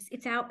clients.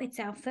 It's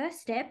our first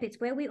step. It's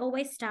where we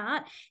always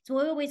start. It's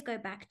where we always go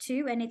back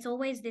to, and it's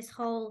always this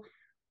whole,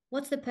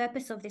 what's the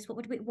purpose of this?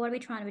 What are we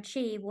trying to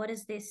achieve? What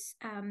does this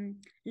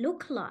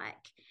look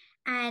like?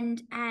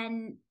 And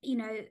you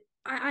know,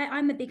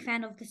 I'm a big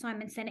fan of the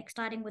Simon Sinek,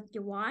 starting with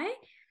your why.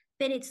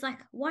 But it's like,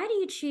 why do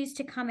you choose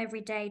to come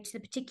every day to the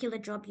particular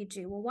job you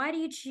do? Or why do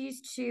you choose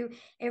to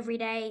every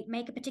day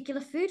make a particular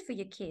food for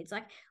your kids?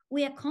 Like,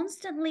 we are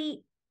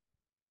constantly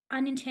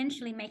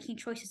unintentionally making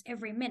choices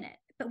every minute,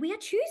 but we are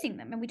choosing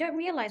them and we don't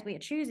realize we are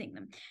choosing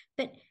them.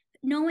 But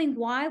knowing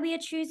why we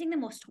are choosing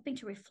them, or stopping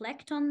to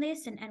reflect on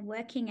this, and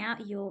working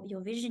out your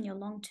vision, your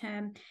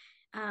long-term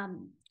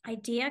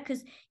idea.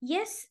 Because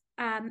yes,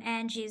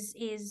 Ange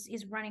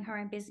is running her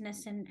own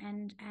business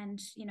and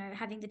you know,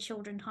 having the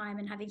children time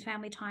and having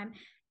family time,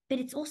 but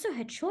it's also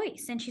her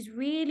choice, and she's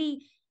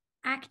really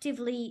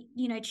actively,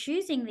 you know,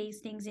 choosing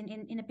these things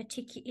in a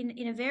particular,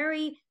 in a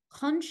very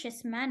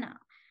conscious manner,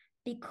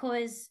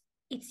 because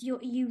it's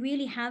you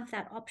really have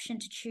that option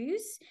to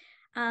choose.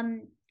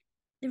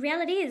 The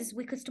reality is,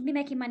 we could still be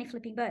making money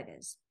flipping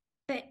burgers,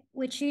 but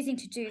we're choosing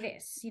to do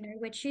this. You know,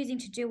 we're choosing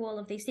to do all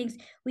of these things.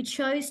 We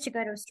chose to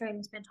go to Australia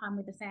and spend time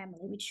with the family.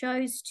 We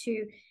chose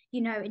to,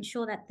 you know,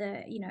 ensure that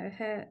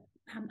her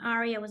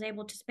Aria was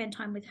able to spend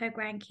time with her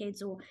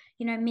grandkids, or,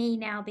 you know, me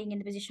now being in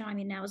the position I'm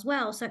in now as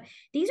well. So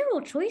these are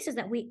all choices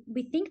that we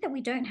think that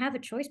we don't have a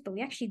choice, but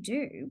we actually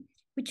do.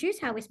 We choose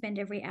how we spend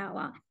every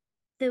hour.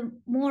 The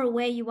more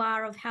aware you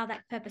are of how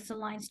that purpose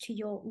aligns to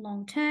your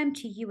long term,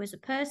 to you as a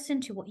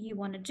person, to what you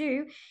want to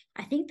do,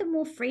 I think the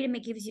more freedom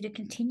it gives you to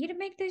continue to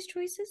make those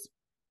choices.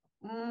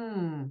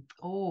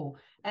 Oh,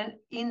 and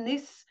in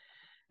this,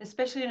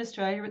 especially in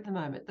Australia at the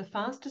moment, the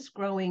fastest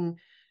growing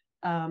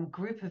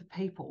group of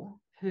people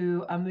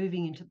who are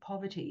moving into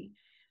poverty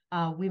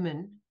are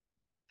women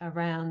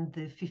around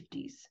the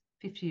 50s,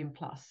 50 and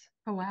plus.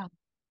 Oh, wow.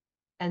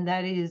 And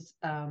that is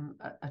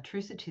a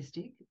true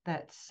statistic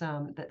that's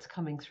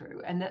coming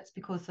through. And that's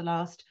because the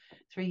last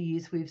 3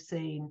 years we've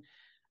seen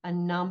a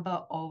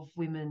number of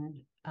women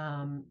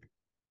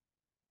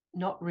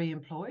not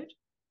re-employed,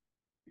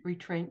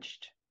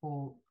 retrenched,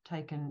 or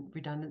taken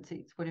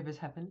redundancies, whatever's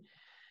happened.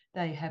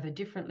 They have a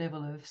different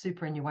level of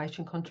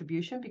superannuation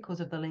contribution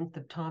because of the length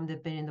of time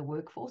they've been in the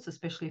workforce,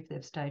 especially if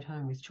they've stayed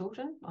home with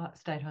children. I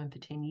stayed home for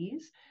 10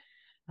 years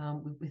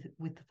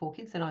with the 4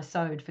 kids, and I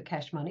sewed for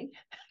cash money.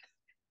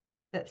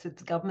 That's if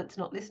the government's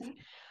not listening.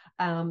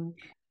 And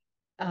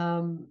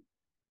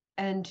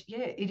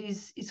yeah,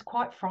 it's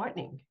quite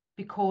frightening,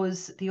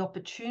 because the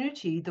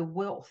opportunity, the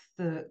wealth,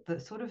 the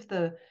sort of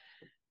the,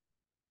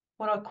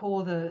 what I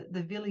call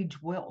the village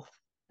wealth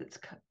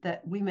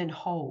that women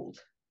hold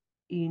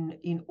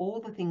in all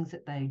the things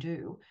that they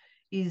do,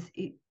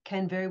 it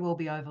can very well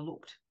be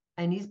overlooked,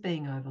 and is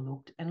being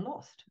overlooked and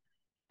lost.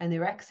 And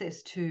their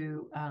access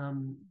to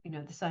you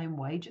know, the same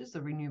wages,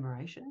 the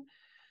remuneration,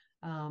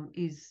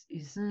 is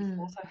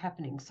also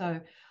happening. So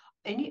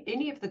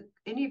any of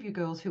you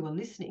girls who are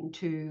listening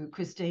to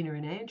Christina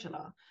and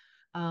Angela,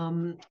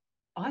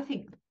 I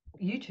think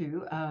you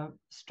two are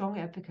strong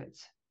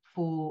advocates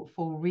for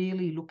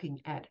really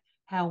looking at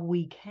how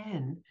we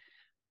can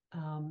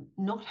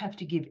not have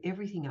to give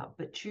everything up,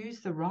 but choose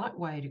the right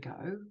way to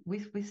go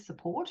with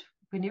support.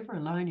 We're never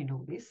alone in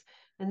all this,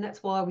 and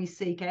that's why we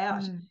seek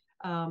out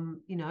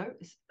you know,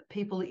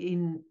 people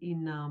in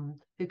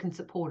who can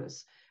support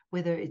us,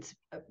 whether it's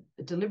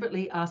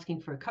deliberately asking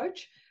for a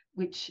coach,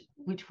 which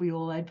we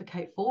all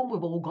advocate for, and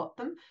we've all got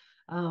them,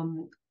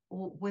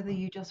 or whether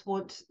you just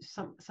want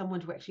someone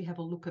to actually have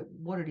a look at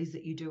what it is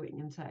that you're doing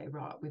and say,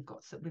 right, we've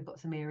got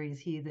some areas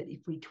here that if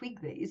we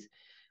tweak these,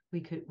 we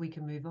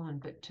can move on.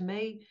 But to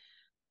me,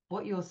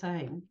 what you're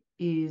saying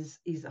is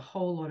a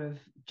whole lot of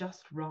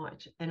just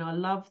right. And I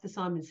love the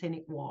Simon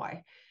Sinek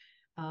why.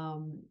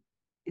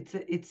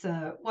 It's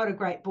what a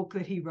great book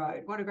that he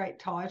wrote. What a great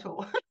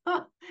title.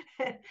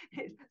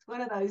 It's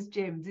one of those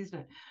gems, isn't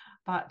it?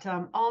 But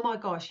oh my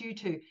gosh, you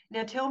two.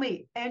 Now tell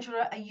me,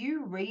 Angela, are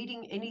you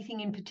reading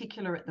anything in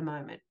particular at the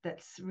moment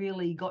that's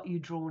really got you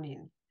drawn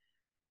in?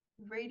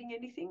 Reading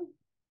anything?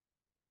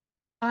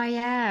 I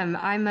am.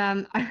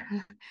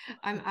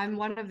 I'm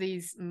one of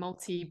these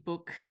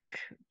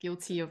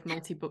guilty of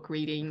multi-book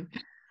reading.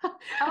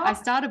 I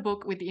start a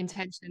book with the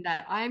intention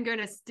that I am going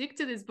to stick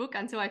to this book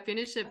until I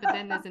finish it, but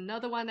then there's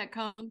another one that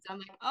comes. I'm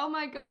like, oh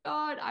my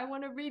God, I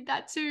want to read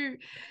that too.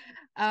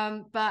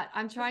 But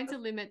I'm trying to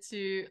limit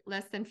to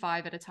less than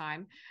 5 at a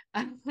time.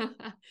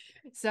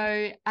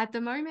 So at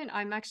the moment,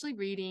 I'm actually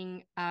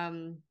reading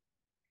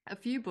a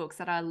few books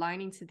that are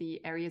aligning to the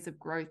areas of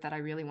growth that I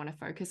really want to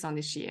focus on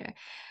this year.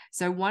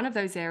 So one of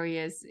those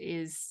areas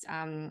is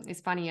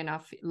funny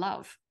enough,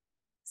 love.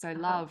 So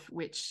love,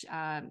 which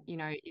you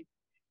know,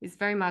 is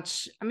very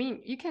much, I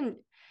mean, you can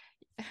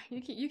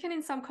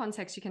in some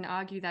context, you can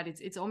argue that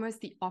it's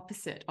almost the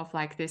opposite of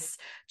like this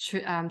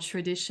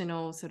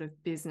traditional sort of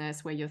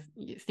business where you're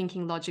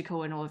thinking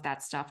logical and all of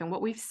that stuff. And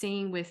what we've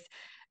seen with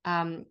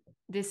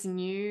this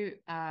new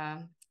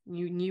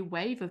new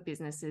wave of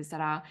businesses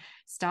that are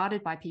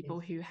started by people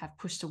who have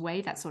pushed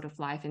away that sort of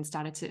life and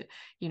started to,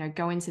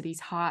 go into these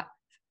heart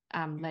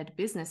led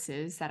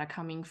businesses that are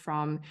coming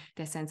from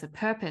their sense of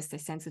purpose, their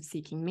sense of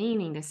seeking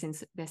meaning,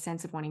 their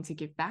sense of wanting to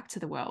give back to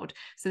the world.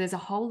 So there's a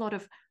whole lot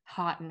of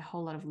heart and a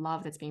whole lot of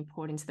love that's being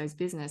poured into those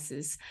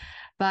businesses.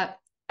 But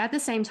at the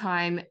same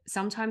time,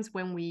 sometimes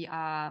when we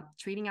are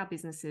treating our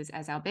businesses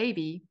as our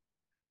baby,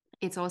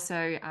 it's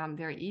also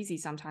very easy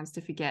sometimes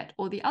to forget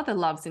all the other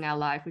loves in our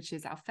life, which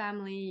is our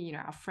family,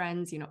 our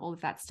friends, all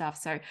of that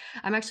stuff. So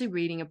I'm actually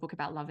reading a book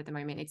about love at the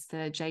moment. It's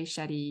the Jay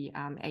Shetty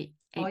Eight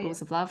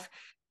Rules of Love.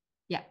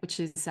 Yeah, which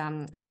is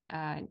a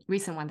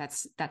recent one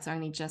that's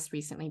only just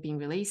recently been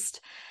released.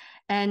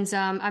 And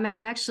I'm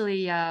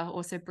actually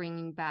also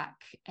bringing back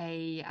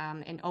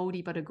an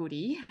oldie but a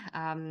goodie,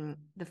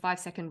 The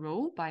 5-Second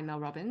Rule by Mel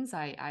Robbins.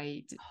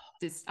 I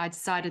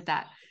decided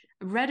that,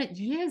 I read it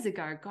years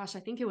ago. Gosh, I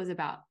think it was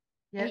about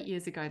 8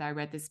 years ago that I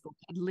read this book,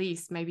 at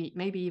least, maybe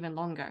even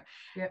longer.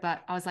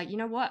 But I was like, you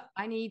know what?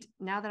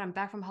 Now that I'm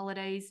back from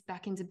holidays,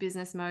 back into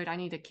business mode, I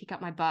need to kick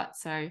up my butt.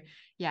 So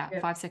yeah,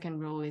 5-Second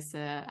Rule is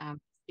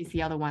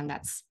the other one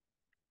that's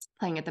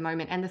playing at the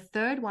moment. And the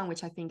third one,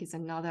 which I think is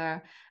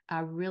another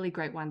really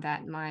great one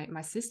that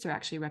my sister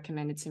actually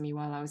recommended to me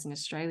while I was in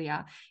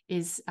Australia,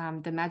 is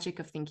The Magic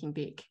of Thinking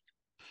Big,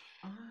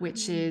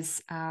 which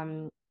is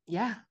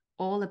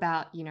all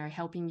about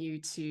helping you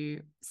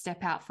to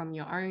step out from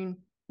your own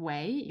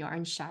way, your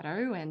own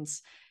shadow, and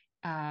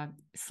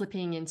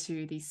slipping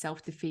into these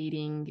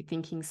self-defeating,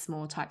 thinking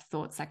small type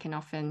thoughts that can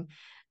often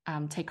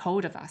take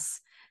hold of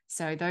us.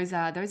 So those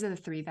are the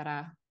three that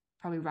are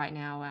probably right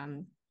now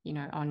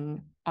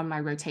on my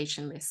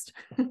rotation list.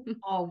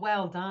 Oh,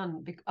 well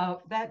done.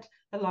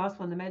 The last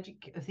one, The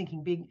Magic of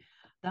Thinking Big,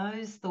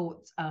 those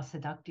thoughts are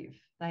seductive.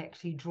 They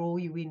actually draw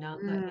you in,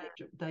 aren't they?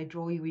 They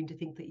draw you in to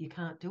think that you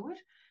can't do it,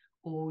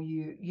 or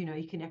you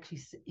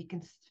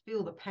can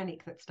feel the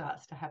panic that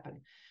starts to happen.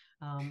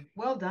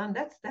 Well done.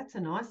 That's a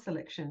nice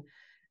selection.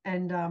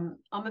 And I'm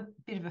a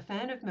bit of a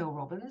fan of Mel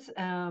Robbins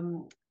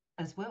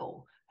as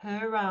well.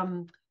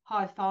 Her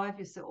High Five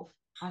Yourself,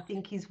 I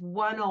think, is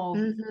one of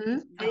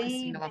the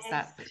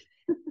best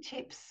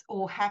tips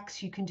or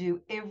hacks you can do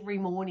every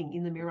morning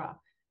in the mirror.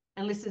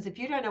 And listeners, if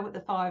you don't know what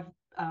the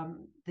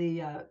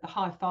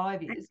high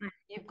five is,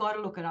 you've got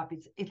to look it up.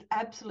 It's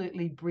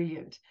absolutely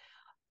brilliant.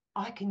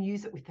 I can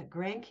use it with the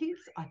grandkids.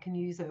 I can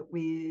use it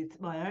with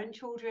my own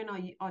children.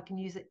 I can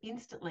use it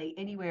instantly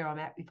anywhere I'm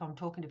at. If I'm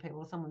talking to people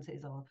or someone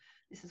says, oh,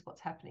 this is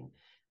what's happening.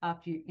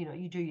 After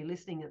you do your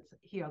listening, it's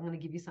here, I'm going to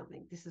give you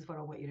something. This is what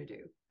I want you to do.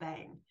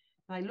 Bang.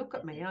 And they look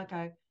at me and I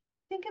go,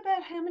 think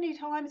about how many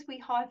times we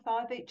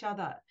high-five each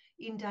other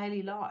in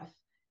daily life.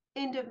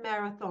 End of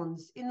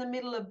marathons, in the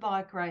middle of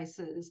bike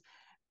races,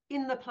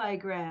 in the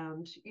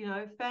playground,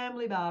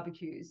 family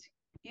barbecues.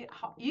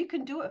 You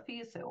can do it for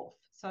yourself.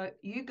 So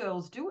you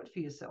girls do it for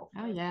yourself.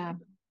 Oh, yeah.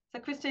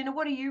 So, Christina,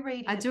 what are you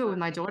reading? I do it with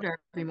my daughter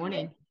every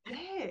morning.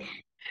 Yeah.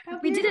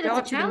 We did it as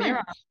a challenge.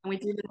 And we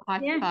did the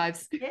high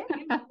fives.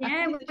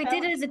 Yeah, we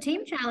did it as a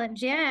team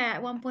challenge. Yeah,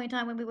 at one point in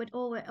time when we were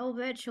all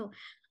virtual.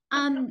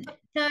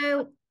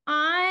 So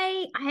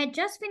I had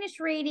just finished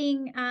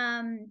reading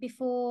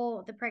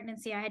before the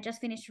pregnancy. I had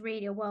just finished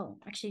reading, well,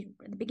 actually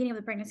at the beginning of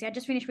the pregnancy, I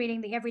just finished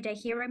reading the Everyday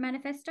Hero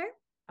Manifesto.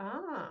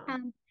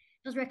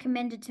 It was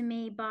recommended to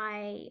me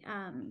by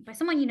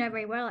someone you know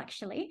very well,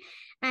 actually,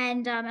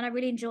 and I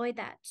really enjoyed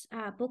that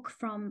book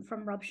from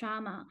Rob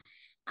Sharma.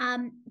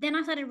 Then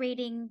I started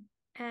reading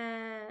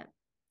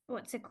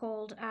what's it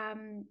called?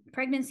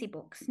 Pregnancy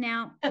books.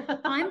 Now,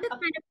 I'm the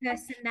kind of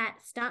person that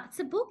starts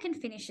a book and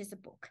finishes a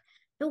book.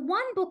 The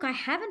one book I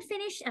haven't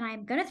finished and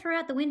I'm going to throw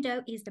out the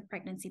window is the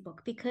pregnancy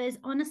book, because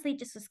honestly,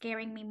 just was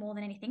scaring me more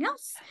than anything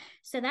else.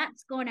 So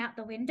that's gone out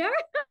the window.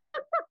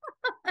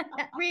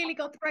 That really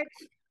got thrown.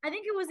 I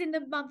think it was in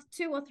the month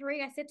 2 or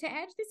 3. I said to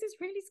Ange, this is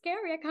really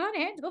scary. I can't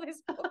handle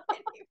this book.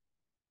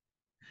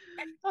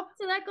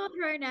 So that got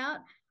thrown out.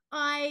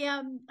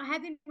 I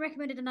have been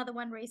recommended another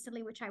one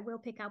recently, which I will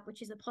pick up,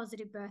 which is A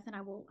Positive Birth, and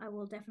I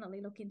will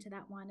definitely look into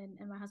that one.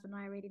 And my husband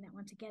and I are reading that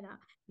one together.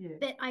 Yeah.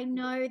 But I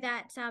know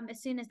that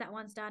as soon as that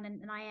one's done,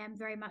 and I am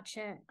very much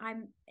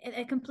I'm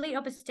a complete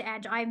opposite to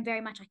Ange. I am very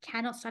much, I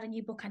cannot start a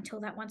new book until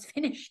that one's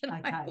finished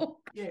and I walk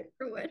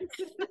through it.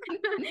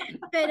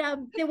 But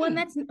the one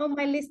that's on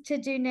my list to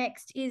do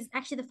next is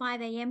actually the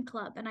 5 a.m.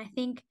 Club, and I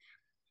think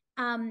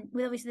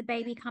with obviously the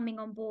baby coming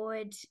on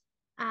board,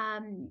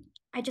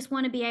 I just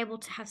want to be able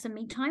to have some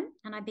me time,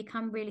 and I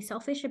become really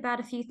selfish about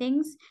a few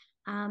things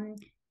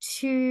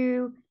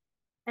to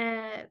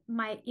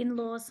my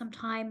in-laws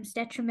sometimes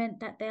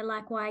detriment, that they're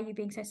like, why are you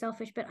being so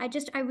selfish? But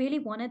I really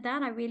wanted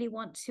that. I really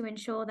want to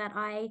ensure that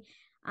I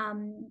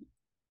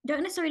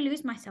don't necessarily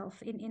lose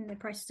myself in the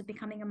process of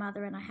becoming a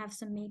mother, and I have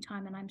some me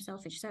time and I'm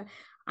selfish. So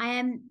I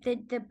am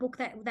the book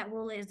that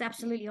is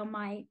absolutely on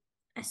my,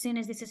 as soon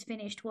as this is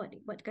finished,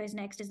 what goes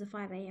next is the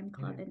 5 a.m.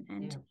 Club,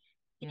 and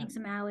getting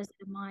some hours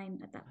of mine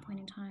at that point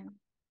in time.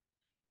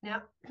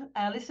 Now,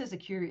 our listeners are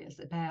curious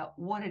about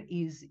what it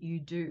is you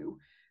do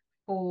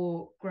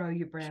for Grow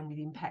Your Brand with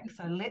Impact.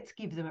 So let's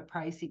give them a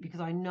praise, because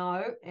I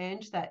know,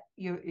 Ange, that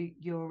your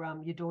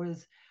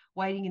daughter's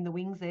waiting in the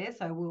wings there.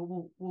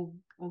 So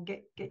we'll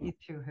get you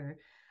through her.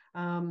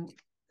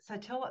 So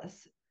tell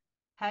us,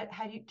 how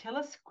do you tell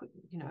us,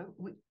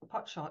 with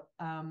Potshot,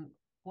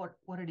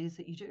 what it is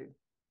that you do?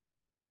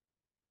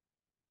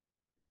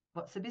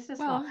 What's the business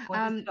like? What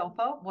does it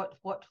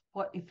offer?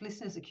 What if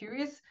listeners are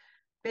curious?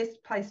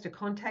 Best place to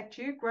contact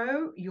you,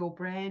 Grow Your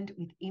Brand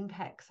with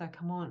Impact. So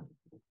come on,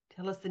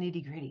 tell us the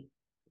nitty-gritty.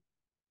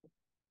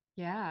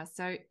 Yeah.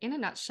 So in a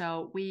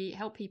nutshell, we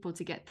help people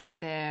to get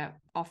their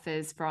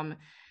offers from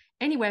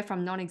anywhere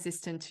from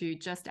non-existent to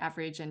just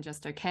average and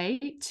just okay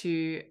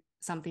to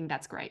something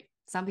that's great,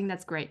 something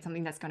that's going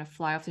to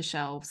fly off the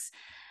shelves.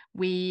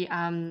 We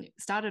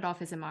started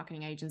off as a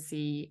marketing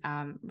agency,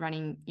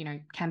 running,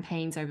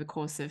 campaigns over the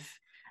course of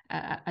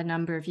a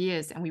number of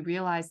years. And we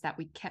realized that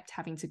we kept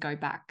having to go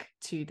back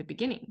to the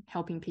beginning,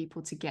 helping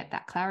people to get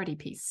that clarity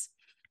piece.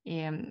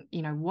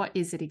 What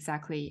is it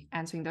exactly,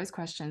 answering those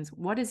questions,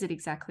 what is it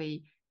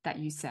exactly that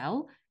you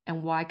sell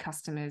and why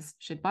customers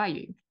should buy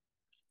you?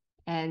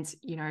 And,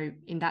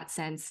 in that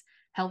sense,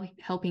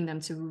 helping them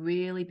to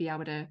really be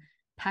able to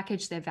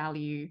package their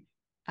value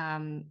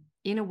in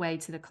a way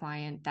to the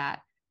client that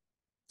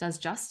does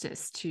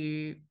justice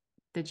to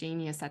the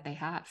genius that they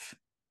have.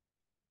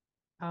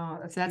 Oh,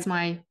 so that's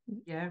my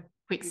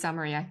quick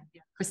summary.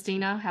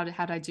 Christina, how did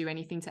I do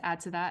anything to add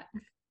to that?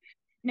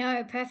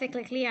 No,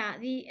 perfectly clear.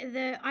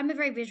 I'm a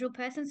very visual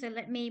person, so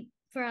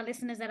for our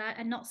listeners that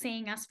are not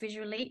seeing us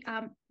visually,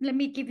 let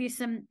me give you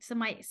some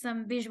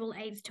visual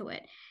aids to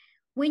it.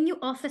 When you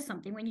offer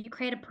something, when you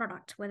create a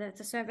product, whether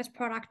it's a service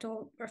product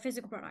or a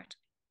physical product,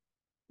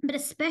 but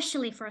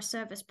especially for a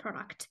service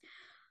product,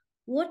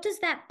 what does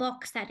that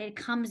box that it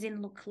comes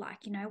in look like?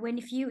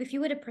 If you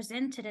were to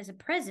present it as a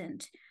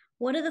present,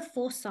 what are the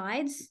 4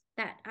 sides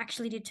that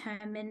actually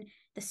determine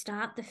the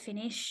start, the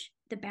finish,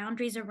 the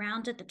boundaries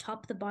around it, the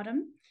top, the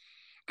bottom?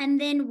 And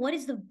then what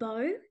is the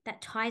bow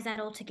that ties that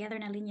all together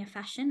in a linear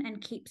fashion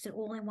and keeps it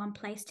all in one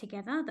place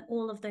together, that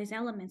all of those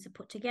elements are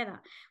put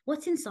together?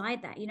 What's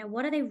inside that?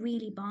 What are they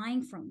really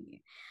buying from you?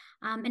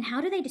 And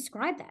how do they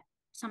describe that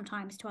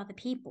sometimes to other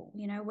people?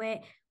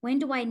 When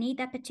do I need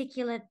that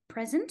particular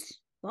present,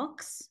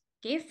 box,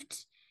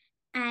 gift?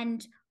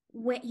 And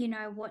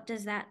what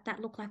does that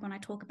look like when I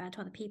talk about it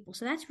to other people?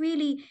 So that's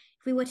really,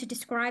 if we were to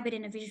describe it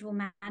in a visual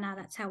manner,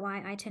 that's how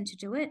I tend to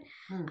do it.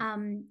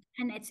 And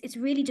it's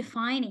really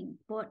defining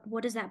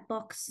what does that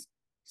box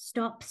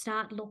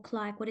start look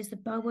like? What is the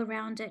bow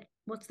around it?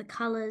 What's the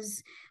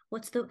colors?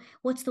 What's the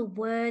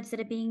words that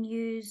are being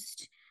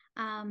used?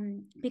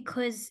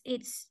 Because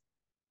it's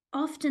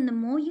often, the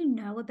more you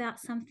know about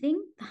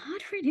something, the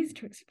harder it is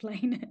to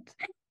explain it.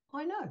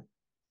 I know.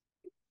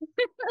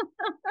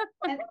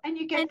 and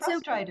you get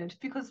frustrated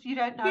because you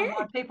don't know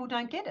why people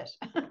don't get it.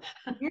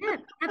 Yeah,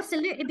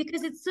 absolutely,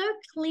 because it's so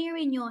clear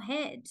in your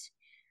head,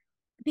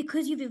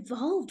 because you've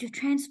evolved, you've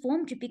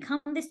transformed, you've become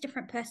this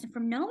different person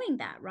from knowing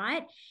that,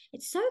 right?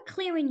 It's so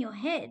clear in your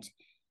head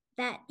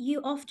that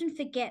you often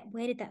forget,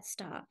 where did that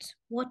start?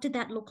 What did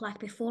that look like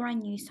before I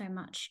knew so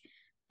much?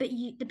 But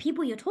the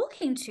people you're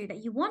talking to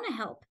that you want to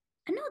help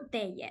are not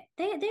there yet.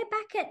 They're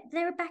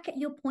back at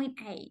your point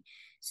A.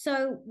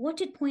 So what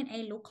did point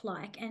A look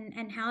like,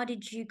 and how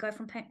did you go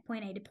from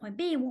point A to point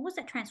B, and what was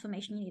that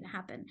transformation you need to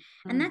happen?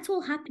 And that's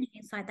all happening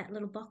inside that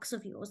little box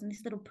of yours and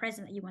this little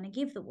present that you want to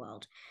give the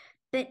world.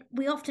 But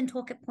we often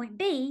talk at point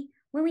B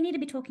when we need to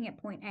be talking at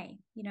point A.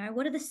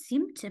 What are the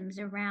symptoms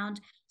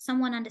around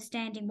someone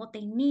understanding what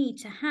they need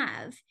to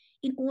have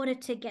in order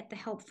to get the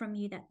help from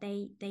you that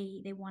they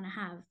want to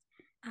have,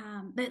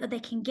 that they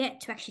can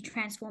get to actually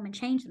transform and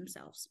change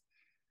themselves.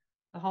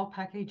 The whole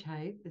package,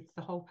 hey? It's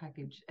the whole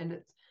package.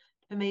 And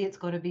for me, it's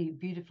got to be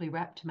beautifully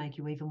wrapped to make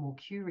you even more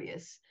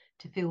curious,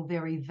 to feel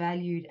very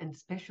valued and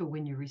special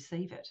when you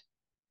receive it.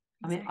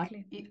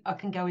 Exactly.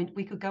 I mean,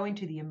 we could go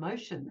into the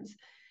emotions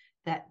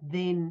that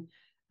then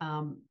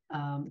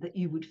that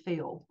you would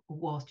feel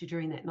whilst you're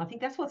doing that. And I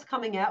think that's what's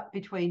coming out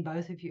between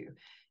both of you.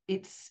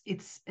 It's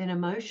an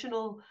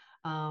emotional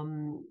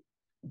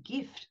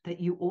gift that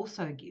you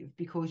also give,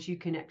 because you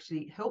can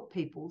actually help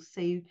people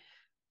see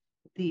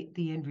the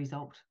end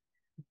result.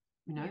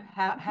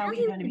 How are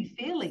you going to be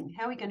feeling?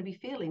 How are we going to be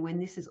feeling when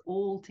this is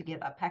all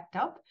together, packed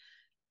up,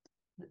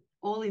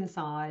 all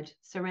inside,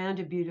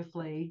 surrounded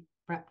beautifully,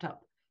 wrapped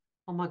up?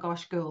 Oh my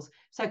gosh, girls!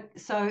 So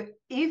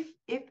if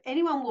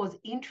anyone was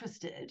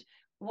interested,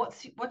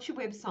 what's your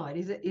website?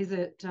 Is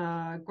it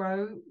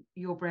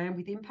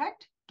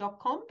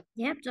growyourbrandwithimpact.com?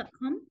 Yep,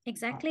 .com.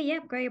 Exactly.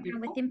 Yep, Grow Your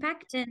Brand with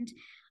Impact. And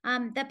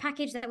the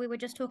package that we were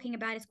just talking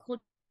about is called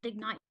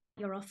Ignite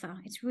Your Offer.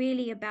 It's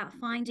really about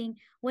finding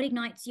what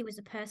ignites you as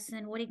a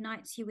person, what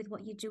ignites you with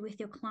what you do with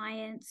your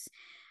clients.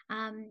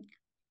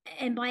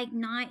 And by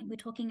ignite, we're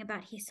talking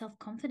about his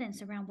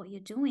self-confidence around what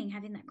you're doing,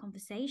 having that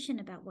conversation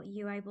about what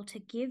you're able to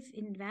give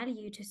in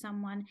value to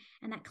someone,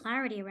 and that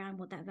clarity around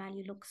what that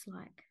value looks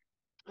like.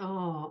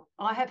 Oh,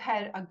 I have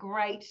had a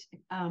great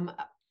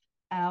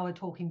hour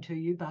talking to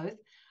you both.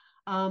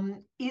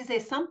 Is there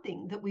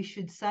something that we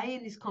should say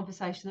in this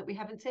conversation that we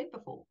haven't said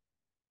before?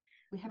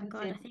 We haven't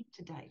said I think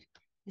to date.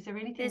 Is there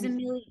anything?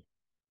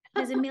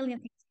 There's a million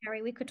things,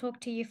 Carrie. We could talk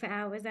to you for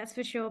hours, that's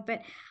for sure.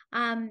 But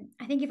I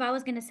think if I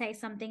was going to say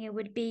something, it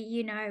would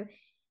be,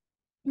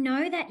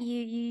 know that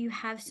you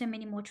have so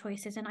many more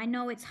choices. And I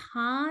know it's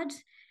hard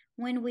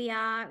when we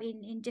are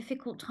in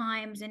difficult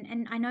times.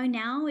 And I know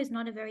now is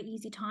not a very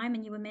easy time.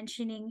 And you were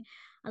mentioning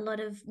a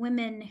lot of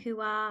women who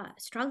are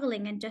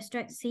struggling and just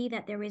don't see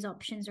that there is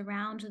options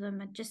around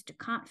them and just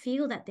can't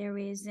feel that there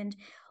is,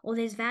 or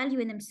there's value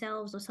in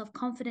themselves or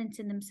self-confidence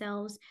in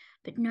themselves.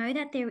 But know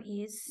that there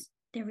is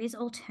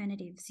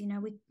alternatives.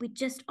 We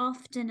just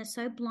often are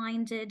so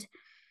blinded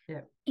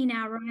in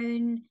our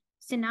own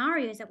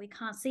scenarios that we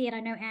can't see it. I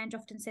know Ange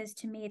often says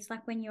to me, it's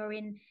like when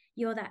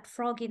you're that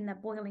frog in the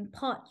boiling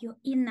pot. You're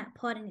in that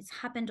pot and it's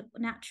happened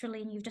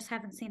naturally and you just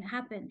haven't seen it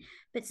happen.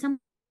 But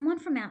someone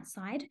from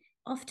outside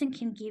often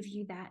can give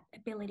you that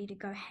ability to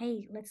go,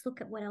 hey, let's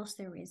look at what else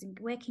there is and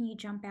where can you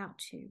jump out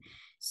to.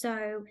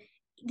 So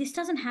this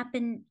doesn't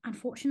happen,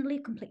 unfortunately,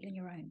 completely on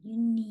your own. You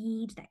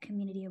need that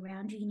community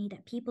around you. You need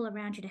that people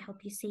around you to help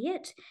you see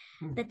it.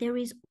 But there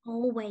is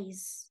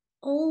always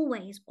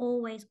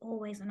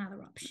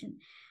another option.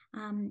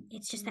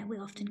 It's just that we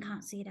often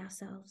can't see it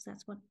ourselves.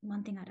 That's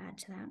one thing I'd add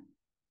to that.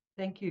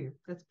 Thank you.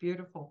 That's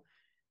beautiful.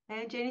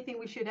 Ange, anything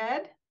we should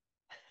add?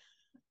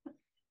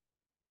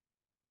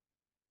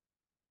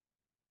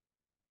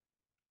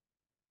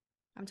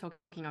 I'm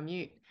talking on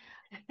mute.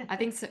 I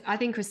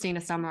think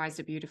Christina summarized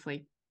it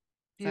beautifully.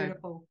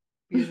 Beautiful.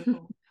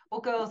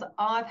 Well, girls,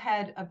 I've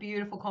had a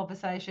beautiful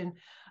conversation.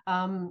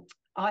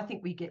 I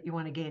think we get you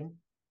on again.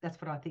 That's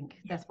what I think.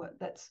 That's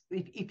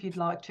if you'd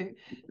like to.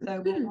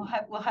 So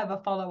we'll have a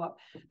follow-up.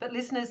 But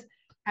listeners,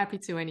 happy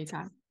to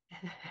anytime.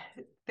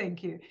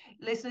 Thank you.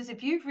 Listeners,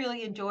 if you've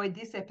really enjoyed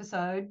this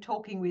episode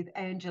talking with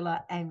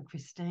Angela and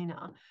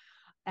Christina,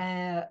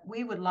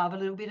 we would love a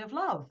little bit of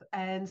love.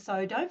 And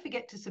so don't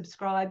forget to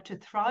subscribe to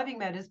Thriving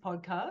Matters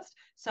podcast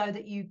so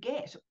that you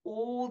get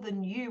all the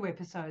new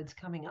episodes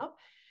coming up.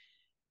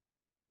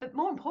 But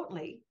more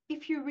importantly,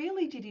 if you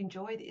really did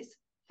enjoy this,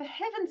 for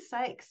heaven's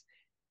sakes,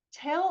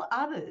 tell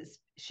others,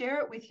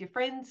 share it with your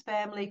friends,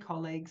 family,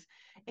 colleagues,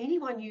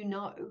 anyone you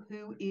know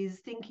who is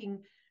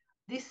thinking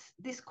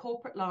this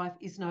corporate life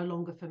is no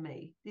longer for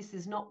me. This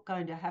is not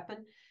going to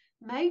happen.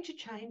 Major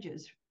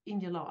changes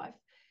in your life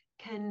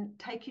can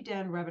take you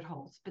down rabbit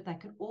holes, but they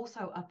can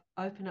also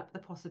open up the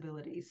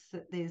possibilities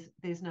that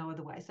there's no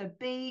other way. So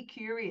be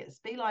curious,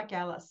 be like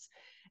Alice,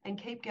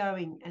 and keep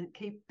going and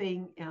keep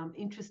being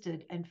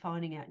interested and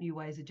finding out new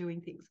ways of doing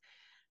things.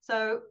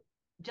 So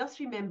just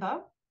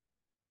remember,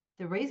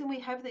 the reason we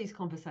have these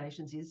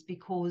conversations is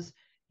because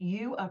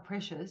you are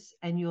precious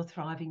and your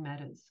thriving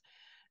matters.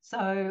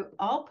 So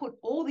I'll put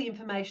all the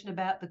information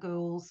about the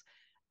girls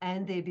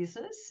and their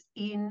business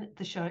in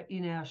the show,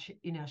 in our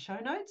show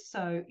notes.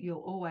 So you'll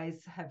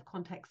always have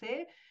contacts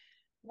there.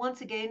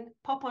 Once again,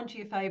 pop onto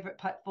your favorite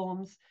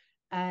platforms,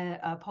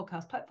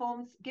 podcast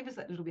platforms, give us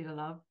that little bit of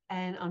love.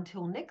 And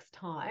until next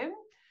time,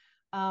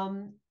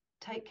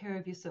 take care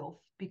of yourself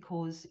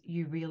because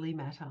you really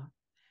matter.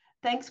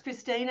 Thanks,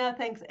 Christina.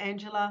 Thanks,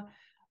 Angela.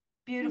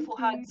 Beautiful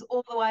hugs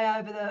all the way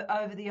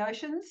over the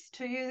oceans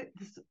to you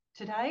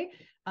today.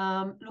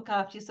 Look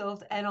after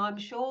yourselves, and I'm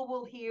sure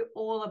we'll hear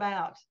all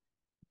about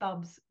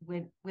Bubs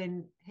when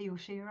he or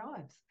she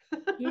arrives.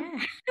 Yeah,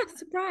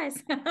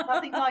 surprise.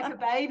 Nothing like a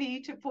baby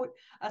to put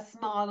a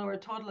smile, or a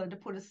toddler to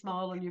put a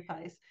smile on your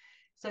face.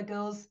 So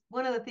girls,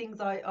 one of the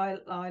things I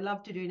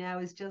love to do now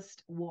is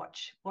just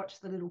watch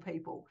the little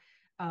people.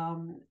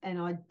 And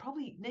I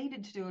probably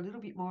needed to do a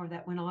little bit more of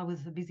that when I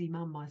was a busy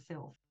mum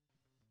myself.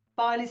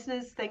 Bye,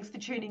 listeners. Thanks for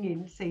tuning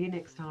in. See you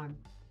next time.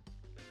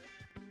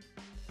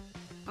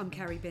 I'm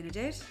Carrie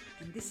Benedette,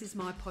 and this is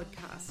my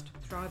podcast,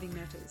 Thriving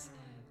Matters,